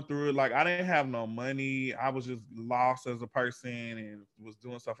just going through it. Like I didn't have no money. I was just lost as a person and was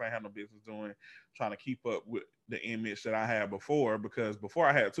doing stuff I had no business doing, trying to keep up with the image that I had before. Because before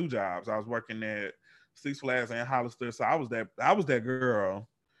I had 2 jobs. I was working at Six Flags and Hollister. So I was that girl.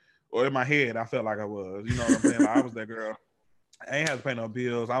 Or in my head, I felt like I was. You know what I'm saying? Like, I was that girl. I ain't had to pay no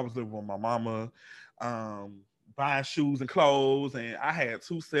bills. I was living with my mama. Buying shoes and clothes, and I had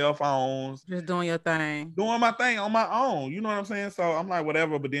 2 cell phones. Just doing your thing. Doing my thing on my own. You know what I'm saying? So I'm like,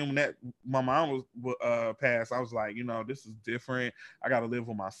 whatever. But then when my mom was passed, I was like, you know, this is different. I got to live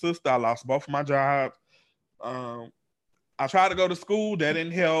with my sister. I lost both of my jobs. I I tried to go to school. That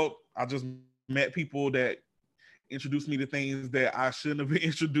didn't help. I just met people that introduced me to things that I shouldn't have been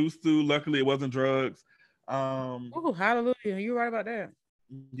introduced to. Luckily, it wasn't drugs. Oh, hallelujah! You're right about that.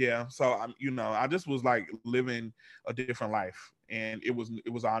 Yeah, so I'm, I just was like living a different life, and it was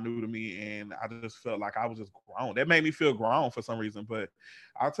all new to me, and I just felt like I was just grown. That made me feel grown for some reason. But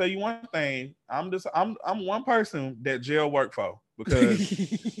I'll tell you one thing: I'm one person that jail worked for, because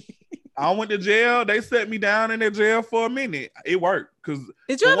I went to jail. They set me down in the jail for a minute. It worked because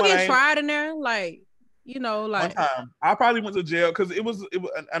did you ever get tried in there? Like, like one time I probably went to jail because it was,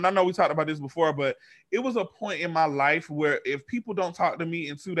 and I know we talked about this before, but it was a point in my life where if people don't talk to me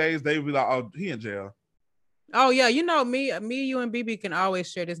in 2 days, they would be like, "Oh, he in jail." Oh yeah, me, you, and BB can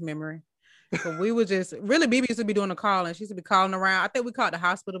always share this memory. But we were just really BB used to be doing the calling. She used to be calling around. I think we called the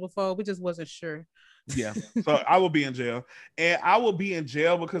hospital before. We just wasn't sure. Yeah. So I would be in jail. And I would be in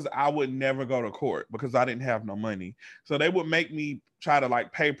jail because I would never go to court because I didn't have no money. So they would make me try to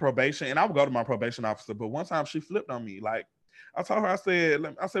like pay probation, and I would go to my probation officer. But one time she flipped on me. Like, I told her, I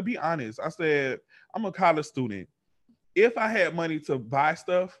said, be honest. I said, I'm a college student. If I had money to buy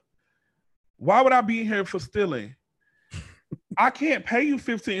stuff, why would I be here for stealing? I can't pay you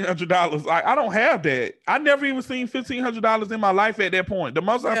 $1,500. Like, I don't have that. I never even seen $1,500 in my life at that point. The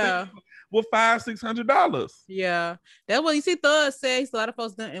most I think was $500-$600. Yeah, that's what you see. Thug said. A lot of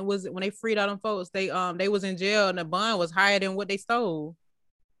folks done, and was when they freed all them folks, they was in jail and the bond was higher than what they stole.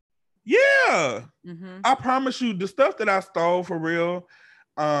 Yeah, I promise you, the stuff that I stole for real,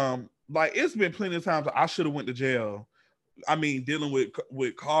 like it's been plenty of times I should have went to jail. I mean, dealing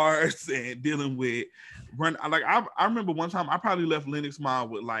with cars and dealing with like I remember one time I probably left Lenox Mall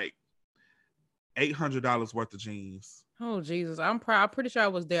with like $800 worth of jeans. Oh Jesus, I'm pretty sure I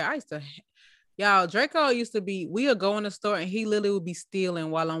was there. I used to, y'all, Draco used to be, we'll go in the store and he literally would be stealing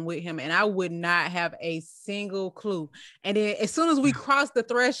while I'm with him, and I would not have a single clue. And then as soon as we crossed the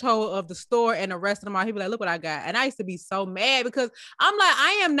threshold of the store and the rest of the mall, he'd be like, look what I got. And I used to be so mad because I'm like,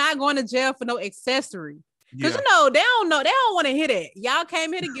 I am not going to jail for no accessory. Because they don't want to hear that. Y'all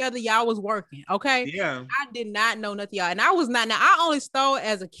came here together, y'all was working, okay? Yeah. I did not know nothing, y'all. And I was not, now I only stole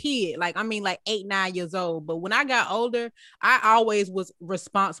as a kid, like 8, 9 years old. But when I got older, I always was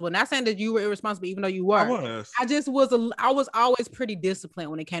responsible. Not saying that you were irresponsible, even though you were. I was always pretty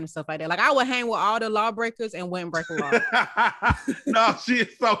disciplined when it came to stuff like that. Like I would hang with all the lawbreakers and wouldn't break a law. No, she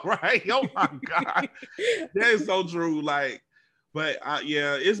is so right. Oh my God. That is so true. Like, but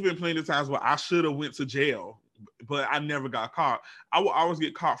yeah, it's been plenty of times where I should have went to jail, but I never got caught. I would always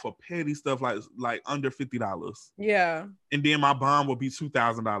get caught for petty stuff like under $50. Yeah. And then my bond would be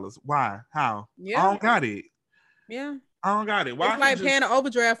 $2,000. Why? How? Yeah. I don't got it. Yeah. I don't got it. Why? It's like paying an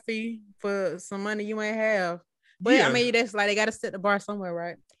overdraft fee for some money you ain't have. But yeah. I mean, that's like they got to set the bar somewhere,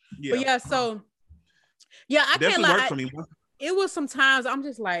 right? Yeah. But yeah, so yeah, I can't lie. For me. It was sometimes I'm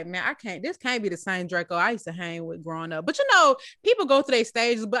just like, man, this can't be the same Draco I used to hang with growing up. But people go through their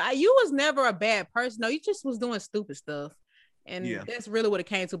stages, but you was never a bad person. No, you just was doing stupid stuff. And that's really what it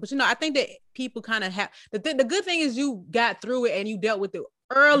came to. But I think that people kind of have the good thing is you got through it and you dealt with it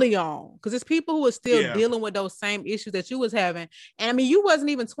early on, because it's people who are still dealing with those same issues that you was having. And I mean, you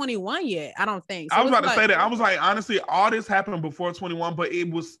wasn't even 21 yet, I don't think. So I was about to say that. I was like, honestly, all this happened before 21, but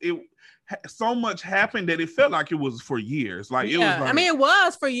it so much happened that it felt like it was for years. Like it was. Like, I mean, it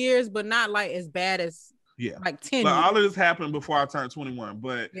was for years, but not like as bad as like 10 years. All of this happened before I turned 21.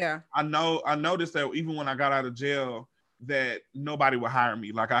 But yeah, I noticed that even when I got out of jail, that nobody would hire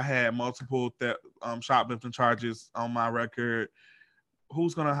me. Like I had multiple shoplifting charges on my record.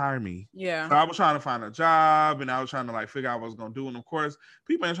 Who's gonna hire me? Yeah. So I was trying to find a job, and I was trying to like figure out what I was gonna do. And of course,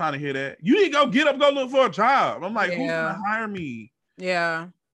 people ain't trying to hear that. You need to go look for a job. I'm like, who's gonna hire me? Yeah.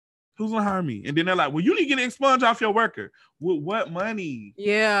 Who's gonna hire me? And then they're like, well, you need to get an expunge off your worker. With what money?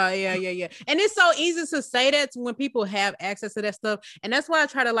 Yeah. And it's so easy to say that when people have access to that stuff. And that's why I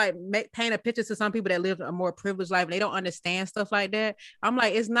try to like paint a picture to some people that live a more privileged life and they don't understand stuff like that. I'm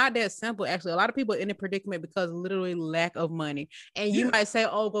like, it's not that simple. Actually, a lot of people are in a predicament because literally lack of money. And you might say,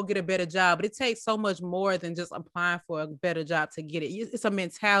 oh, go get a better job. But it takes so much more than just applying for a better job to get it. It's a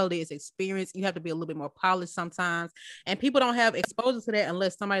mentality, it's experience. You have to be a little bit more polished sometimes. And people don't have exposure to that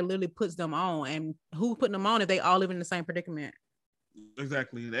unless somebody literally puts them on. And who putting them on if they all live in the same predicament?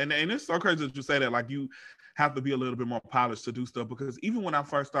 Exactly. And it's so crazy that you say that. Like you have to be a little bit more polished to do stuff, because even when I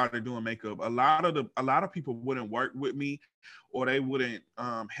first started doing makeup, a lot of people wouldn't work with me, or they wouldn't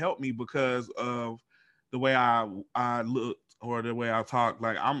help me because of the way I looked or the way I talk.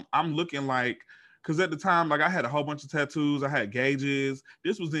 Like I'm looking like, because at the time, like I had a whole bunch of tattoos, I had gauges.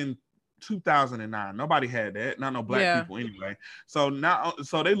 This was in 2009. Nobody had that. Not no black people anyway. So now,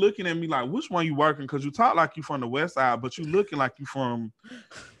 so they looking at me like, which one you working? Because you talk like you from the West Side, but you looking like you from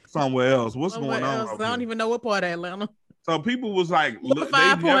somewhere else. What's going on? I don't even know what part of Atlanta. So people was like, look,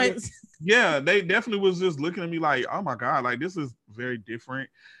 5 points. Yeah, they definitely was just looking at me like, oh my God, like this is very different.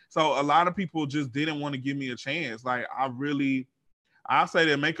 So a lot of people just didn't want to give me a chance. Like I say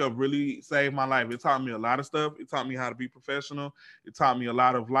that makeup really saved my life. It taught me a lot of stuff. It taught me how to be professional. It taught me a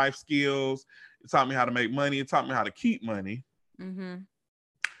lot of life skills. It taught me how to make money. It taught me how to keep money. Mm-hmm.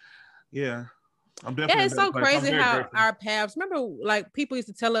 Yeah. I'm definitely it's so crazy how grateful. Our paths. Remember, like people used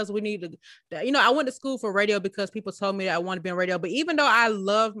to tell us we need to, I went to school for radio because people told me that I want to be on radio. But even though I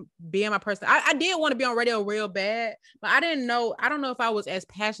love being my person, I did want to be on radio real bad, but I don't know if I was as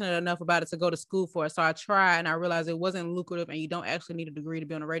passionate enough about it to go to school for it. So I tried and I realized it wasn't lucrative and you don't actually need a degree to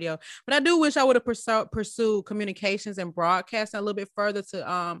be on the radio. But I do wish I would have pursued communications and broadcasting a little bit further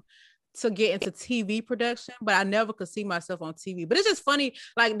to get into TV production, but I never could see myself on TV. But it's just funny.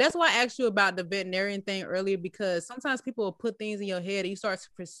 Like, that's why I asked you about the veterinarian thing earlier, because sometimes people will put things in your head and you start to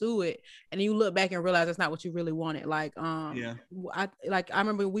pursue it and you look back and realize that's not what you really wanted. Like, I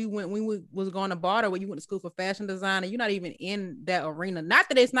remember we was going to Barter where you went to school for fashion design and you're not even in that arena. Not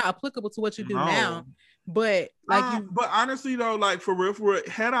that it's not applicable to what you do now, but like but honestly though, like for real,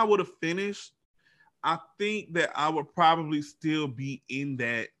 had I would have finished, I think that I would probably still be in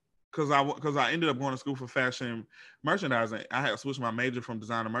that. Because I ended up going to school for fashion merchandising. I had switched my major from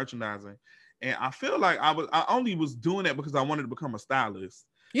design to merchandising. And I feel like I only was doing that because I wanted to become a stylist.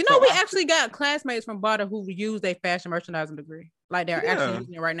 We actually got classmates from Barter who used a fashion merchandising degree. Like they're actually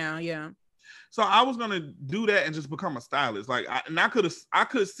using it right now. Yeah. So I was gonna do that and just become a stylist. Like I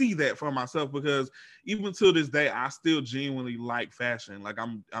could see that for myself, because even to this day, I still genuinely like fashion. Like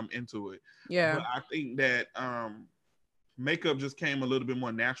I'm into it. Yeah. But I think that makeup just came a little bit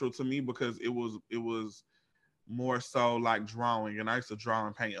more natural to me because it was more so like drawing, and I used to draw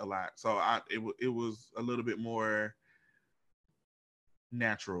and paint a lot, so it was a little bit more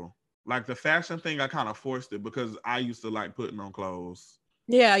natural. Like the fashion thing, I kind of forced it because I used to like putting on clothes.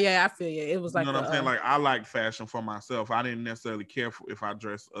 Yeah, I feel you. It was like, you know what I'm saying? Like I like fashion for myself. I didn't necessarily care if I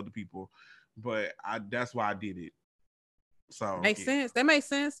dressed other people, but that's why I did it. So makes sense. That makes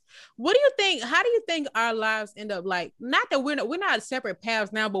sense. What do you think? How do you think our lives end up like? Not that we're not separate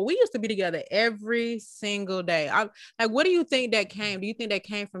paths now, but we used to be together every single day. What do you think that came? Do you think that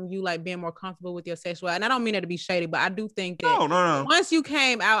came from you like being more comfortable with your sexuality? And I don't mean it to be shady, but I do think that no. Once you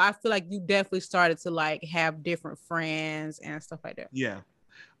came out, I feel like you definitely started to like have different friends and stuff like that. Yeah.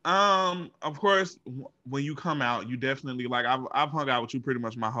 Of course, when you come out, you definitely like I've hung out with you pretty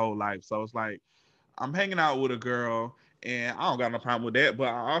much my whole life, so it's like I'm hanging out with a girl. And I don't got no problem with that, but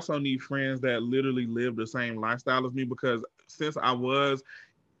I also need friends that literally live the same lifestyle as me, because since I wasn't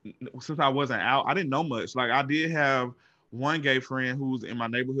out, I didn't know much. Like I did have one gay friend who's in my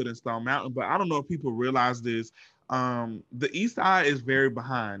neighborhood in Stone Mountain, but I don't know if people realize this. The East Side is very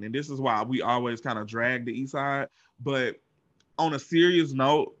behind, and this is why we always kind of drag the East Side. But on a serious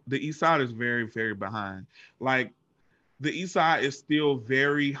note, the East Side is very, very behind. Like, the East Side is still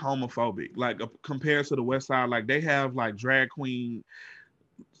very homophobic, like compared to the West Side. Like they have like drag queen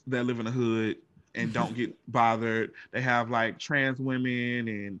that live in the hood and don't get bothered. They have like trans women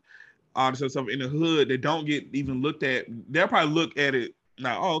and all this other stuff in the hood that don't get even looked at. They'll probably look at it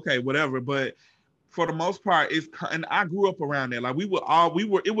like, oh, okay, whatever. But for the most part, and I grew up around that. Like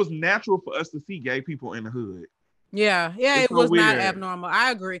it was natural for us to see gay people in the hood. Yeah, it was not abnormal.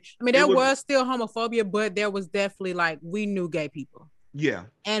 I agree. I mean, there was still homophobia, but there was definitely like we knew gay people. Yeah,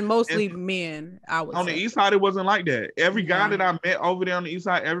 and mostly men. I would on say. The East Side, it wasn't like that. Every guy that I met over there on the East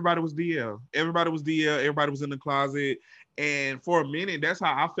Side, everybody was DL. Everybody was in the closet, and for a minute, that's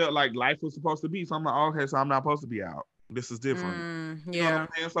how I felt like life was supposed to be. So I'm like, okay, so I'm not supposed to be out. This is different. Yeah. You know what I'm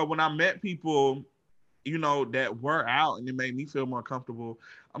saying? So when I met people, that were out, and it made me feel more comfortable,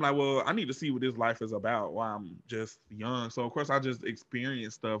 I'm like, well, I need to see what this life is about while I'm just young. So of course I just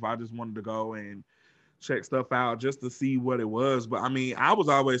experienced stuff. I just wanted to go and check stuff out just to see what it was. But I mean, I was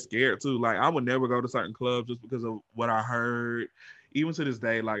always scared too. Like I would never go to certain clubs just because of what I heard. Even to this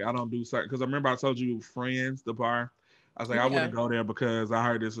day, like I don't do certain, because I remember I told you Friends, the bar. I was like, I wouldn't go there because I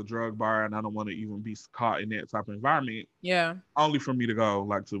heard it's a drug bar and I don't want to even be caught in that type of environment. Yeah. Only for me to go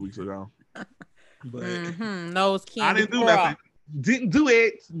like 2 weeks ago. But I didn't do nothing. Didn't do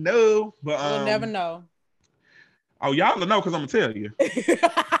it. No. But we'll never know. Oh, y'all will know because I'm gonna tell you.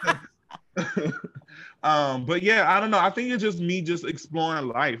 But yeah, I don't know. I think it's just me just exploring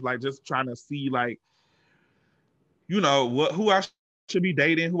life, like just trying to see like, who I should be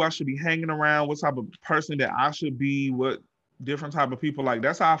dating, who I should be hanging around, what type of person that I should be, what different type of people. Like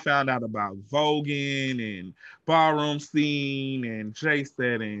that's how I found out about voguing and ballroom scene and J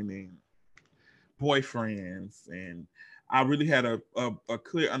setting and boyfriends, and I really had a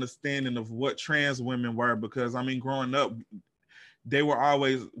clear understanding of what trans women were, because I mean, growing up, we were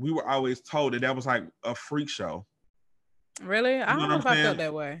always told that was like a freak show. Really? I You know don't what know I'm if I felt saying?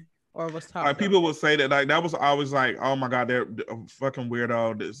 that way or was taught Like that people way. would say that, like that was always like, oh my god, they're a fucking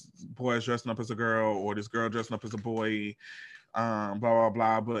weirdo. This boy is dressing up as a girl, or this girl dressing up as a boy, blah blah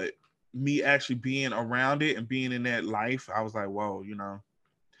blah. But me actually being around it and being in that life, I was like, whoa, you know,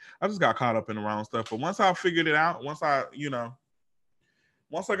 I just got caught up in the wrong stuff. But once I figured it out, once I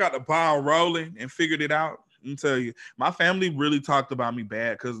got the ball rolling and figured it out, let me tell you, my family really talked about me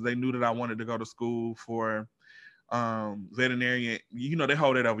bad because they knew that I wanted to go to school for veterinarian. You know, they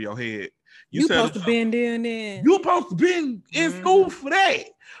hold it over your head. You You tell supposed them to been doing that. you supposed to be in school for that.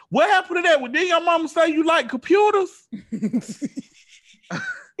 What happened to that? Well, then your mama say you like computers. You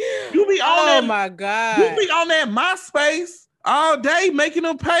be on Oh that. my You God. be on that MySpace all day making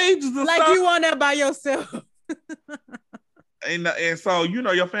them pages and Like stuff. you on there by yourself. And so you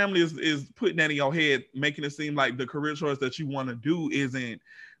know your family is putting that in your head, making it seem like the career choice that you want to do isn't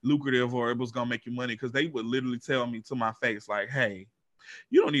lucrative or it was gonna make you money, because they would literally tell me to my face like, hey,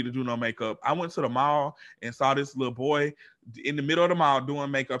 you don't need to do no makeup. I went to the mall and saw this little boy in the middle of the mall doing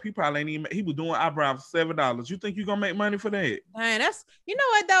makeup. He probably ain't even, he was doing eyebrows for $7. You think you gonna make money for that? Man, that's, you know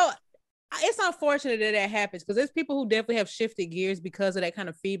what though? It's unfortunate that that happens because there's people who definitely have shifted gears because of that kind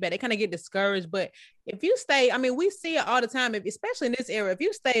of feedback. They kind of get discouraged. But if you stay, I mean, we see it all the time, especially in this era. If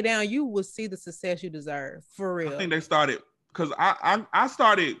you stay down, you will see the success you deserve for I real. think they started because I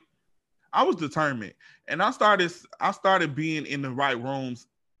started, I was determined, and I started being in the right rooms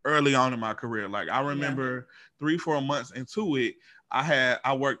early on in my career. Like I remember 3-4 months into it,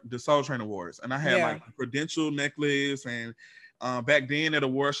 I worked the Soul Train Awards, and I had Yeah. like a credential necklace, and back then at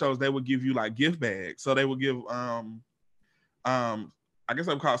award shows they would give you like gift bags. So they would give I guess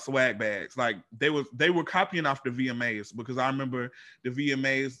I would call it swag bags. Like they were copying off the VMAs, because I remember the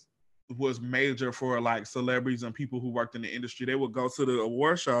VMAs was major for like celebrities and people who worked in the industry. They would go to the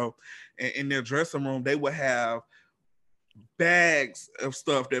award show, and in their dressing room they would have bags of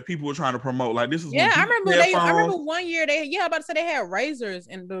stuff that people were trying to promote. Like this is when Yeah, I Beats remember I remember headphones, one year I'm about to say they had razors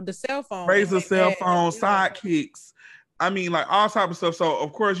and the cell phone and Razor they cell had, phones, yeah. sidekicks. I mean, like all type of stuff. So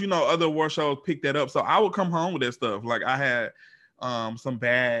of course, you know, other award shows picked that up. So I would come home with that stuff. Like I had some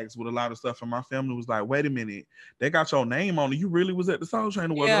bags with a lot of stuff, and my family was like, "Wait a minute, they got your name on it. You really was at the Soul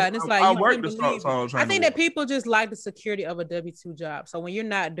Train Awards?" Yeah, and it's like I you worked couldn't the believe it. Soul I Train think that Awards. people just like the security of a W-2 job. So when you're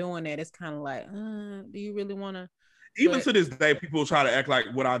not doing that, it's kind of like, do you really want to? Even But to this day, people try to act like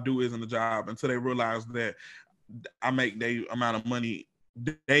what I do isn't a job until they realize that I make the amount of money,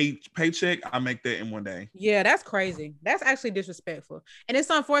 they paycheck, I make that in one day. yeah, that's crazy. That's actually disrespectful, and it's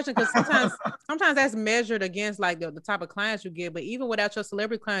unfortunate because sometimes that's measured against like the type of clients you get. But even without your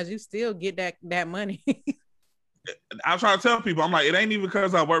celebrity clients, you still get that money. I try to tell people, I'm like, it ain't even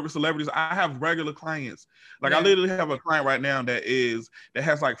because I work with celebrities. I have regular clients. Like I Yeah. literally have a client right now that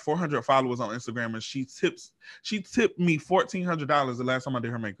has like 400 followers on Instagram, and she tipped me $1,400 the last time I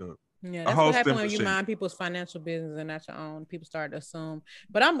did her makeup. Yeah, A that's what whole happened simple when you shit. mind people's financial business and not your own. People start to assume.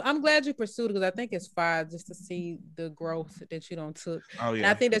 But I'm glad you pursued it because I think it's fine just to see the growth that you don't took. Oh And I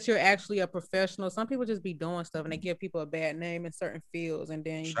yeah. think that you're actually a professional. Some people just be doing stuff and they give people a bad name in certain fields, and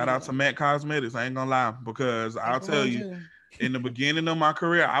then you Shout be out to like, Matt Cosmetics. I ain't gonna lie, because they I'll tell groomed you, you. in the beginning of my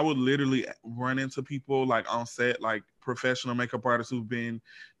career, I would literally run into people like on set, like professional makeup artists who've been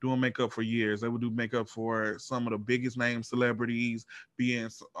doing makeup for years. They would do makeup for some of the biggest name celebrities, be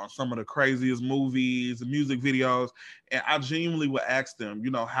in some of the craziest movies, music videos. And I genuinely would ask them, you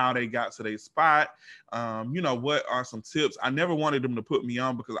know, how they got to their spot. You know, what are some tips? I never wanted them to put me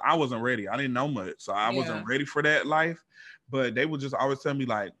on because I wasn't ready. I didn't know much. So I Yeah. wasn't ready for that life. But they would just always tell me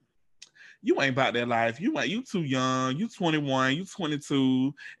like, you ain't about that life. You too young. You 21, you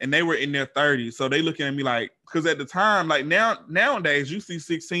 22, and they were in their 30s. So they looking at me like, because at the time, like nowadays, you see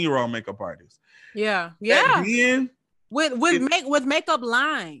 16-year-old makeup artists. Yeah. Back Yeah. then, With makeup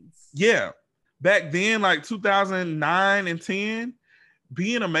lines. yeah. Back then, like 2009 and 10,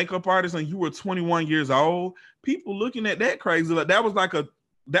 being a makeup artist and you were 21 years old, people looking at that crazy. Like that was like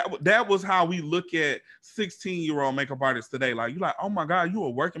that was how we look at 16-year-old makeup artists today. Like, you're like, oh my God, you a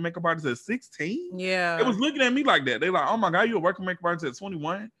working makeup artist at 16? It Yeah. was looking at me like that. They like, oh my God, you a working makeup artist at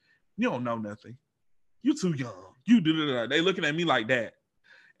 21? You don't know nothing. You too young. You do that. They looking at me like that.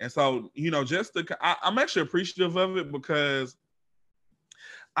 And so, you know, I'm actually appreciative of it because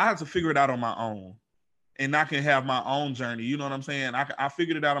I had to figure it out on my own. and I can have my own journey. You know what I'm saying? I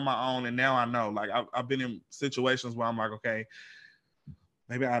figured it out on my own, and now I know. Like I've been in situations where I'm like, okay,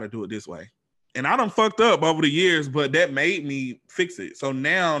 maybe I ought to do it this way. And I done fucked up over the years, but that made me fix it. So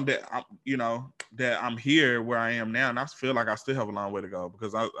now that I'm here where I am now, and I feel like I still have a long way to go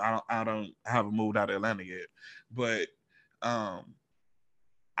because I haven't moved out of Atlanta yet. But I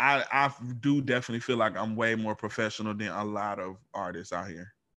do definitely feel like I'm way more professional than a lot of artists out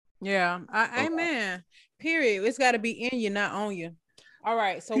here. Yeah, amen. Period. It's got to be in you, not on you. All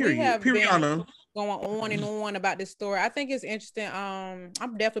right, so Period. we have been Period. going on and on about this story. I think it's interesting. I'm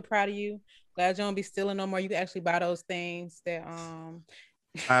definitely proud of you. Glad you don't be stealing no more. You can actually buy those things that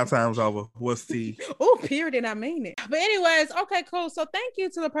 5 times over. What's the oh, period, and I mean it. But anyways, okay, cool. So thank you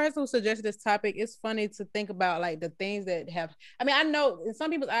to the person who suggested this topic. It's funny to think about like the things that have. I mean, I know in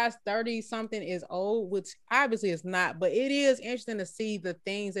some people's eyes, 30 something is old, which obviously is not. But it is interesting to see the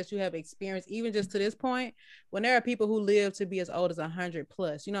things that you have experienced, even just to this point. When there are people who live to be as old as 100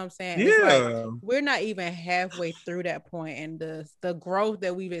 plus, you know what I'm saying? Yeah. It's like we're not even halfway through that point, and the growth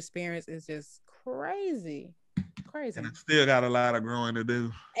that we've experienced is just crazy. And I still got a lot of growing to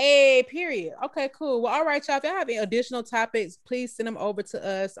do. Hey, period. Okay, cool. Well, all right, y'all. If y'all have any additional topics, please send them over to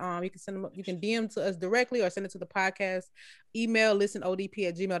us. You can send them, you can DM to us directly or send it to the podcast. Email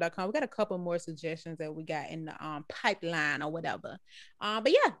listenodp@gmail.com. We got a couple more suggestions that we got in the pipeline or whatever. But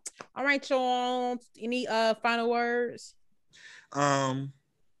yeah. All right, y'all. Any final words? Have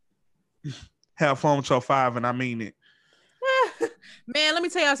fun with your 5, and I mean it. Man, let me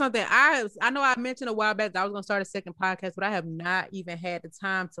tell y'all something. I know I mentioned a while back that I was gonna start a second podcast, but I have not even had the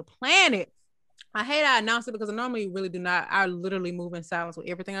time to plan it. I hate I announced it because I normally really do not. I literally move in silence with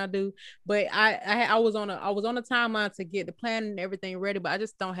everything I do. But I was on a timeline to get the plan and everything ready, but I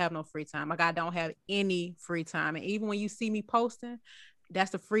just don't have no free time. Like I don't have any free time. And even when you see me posting,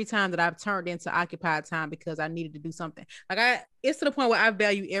 that's the free time that I've turned into occupied time because I needed to do something. Like it's to the point where I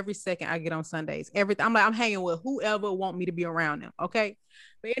value every second I get on Sundays. Everything. I'm hanging with whoever want me to be around them. Okay.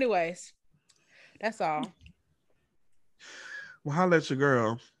 But anyways, that's all. Well, holla at your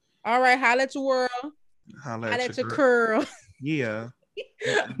girl. All right. Holla at your world. Holla at your girl. Yeah.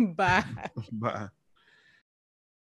 Bye. Bye.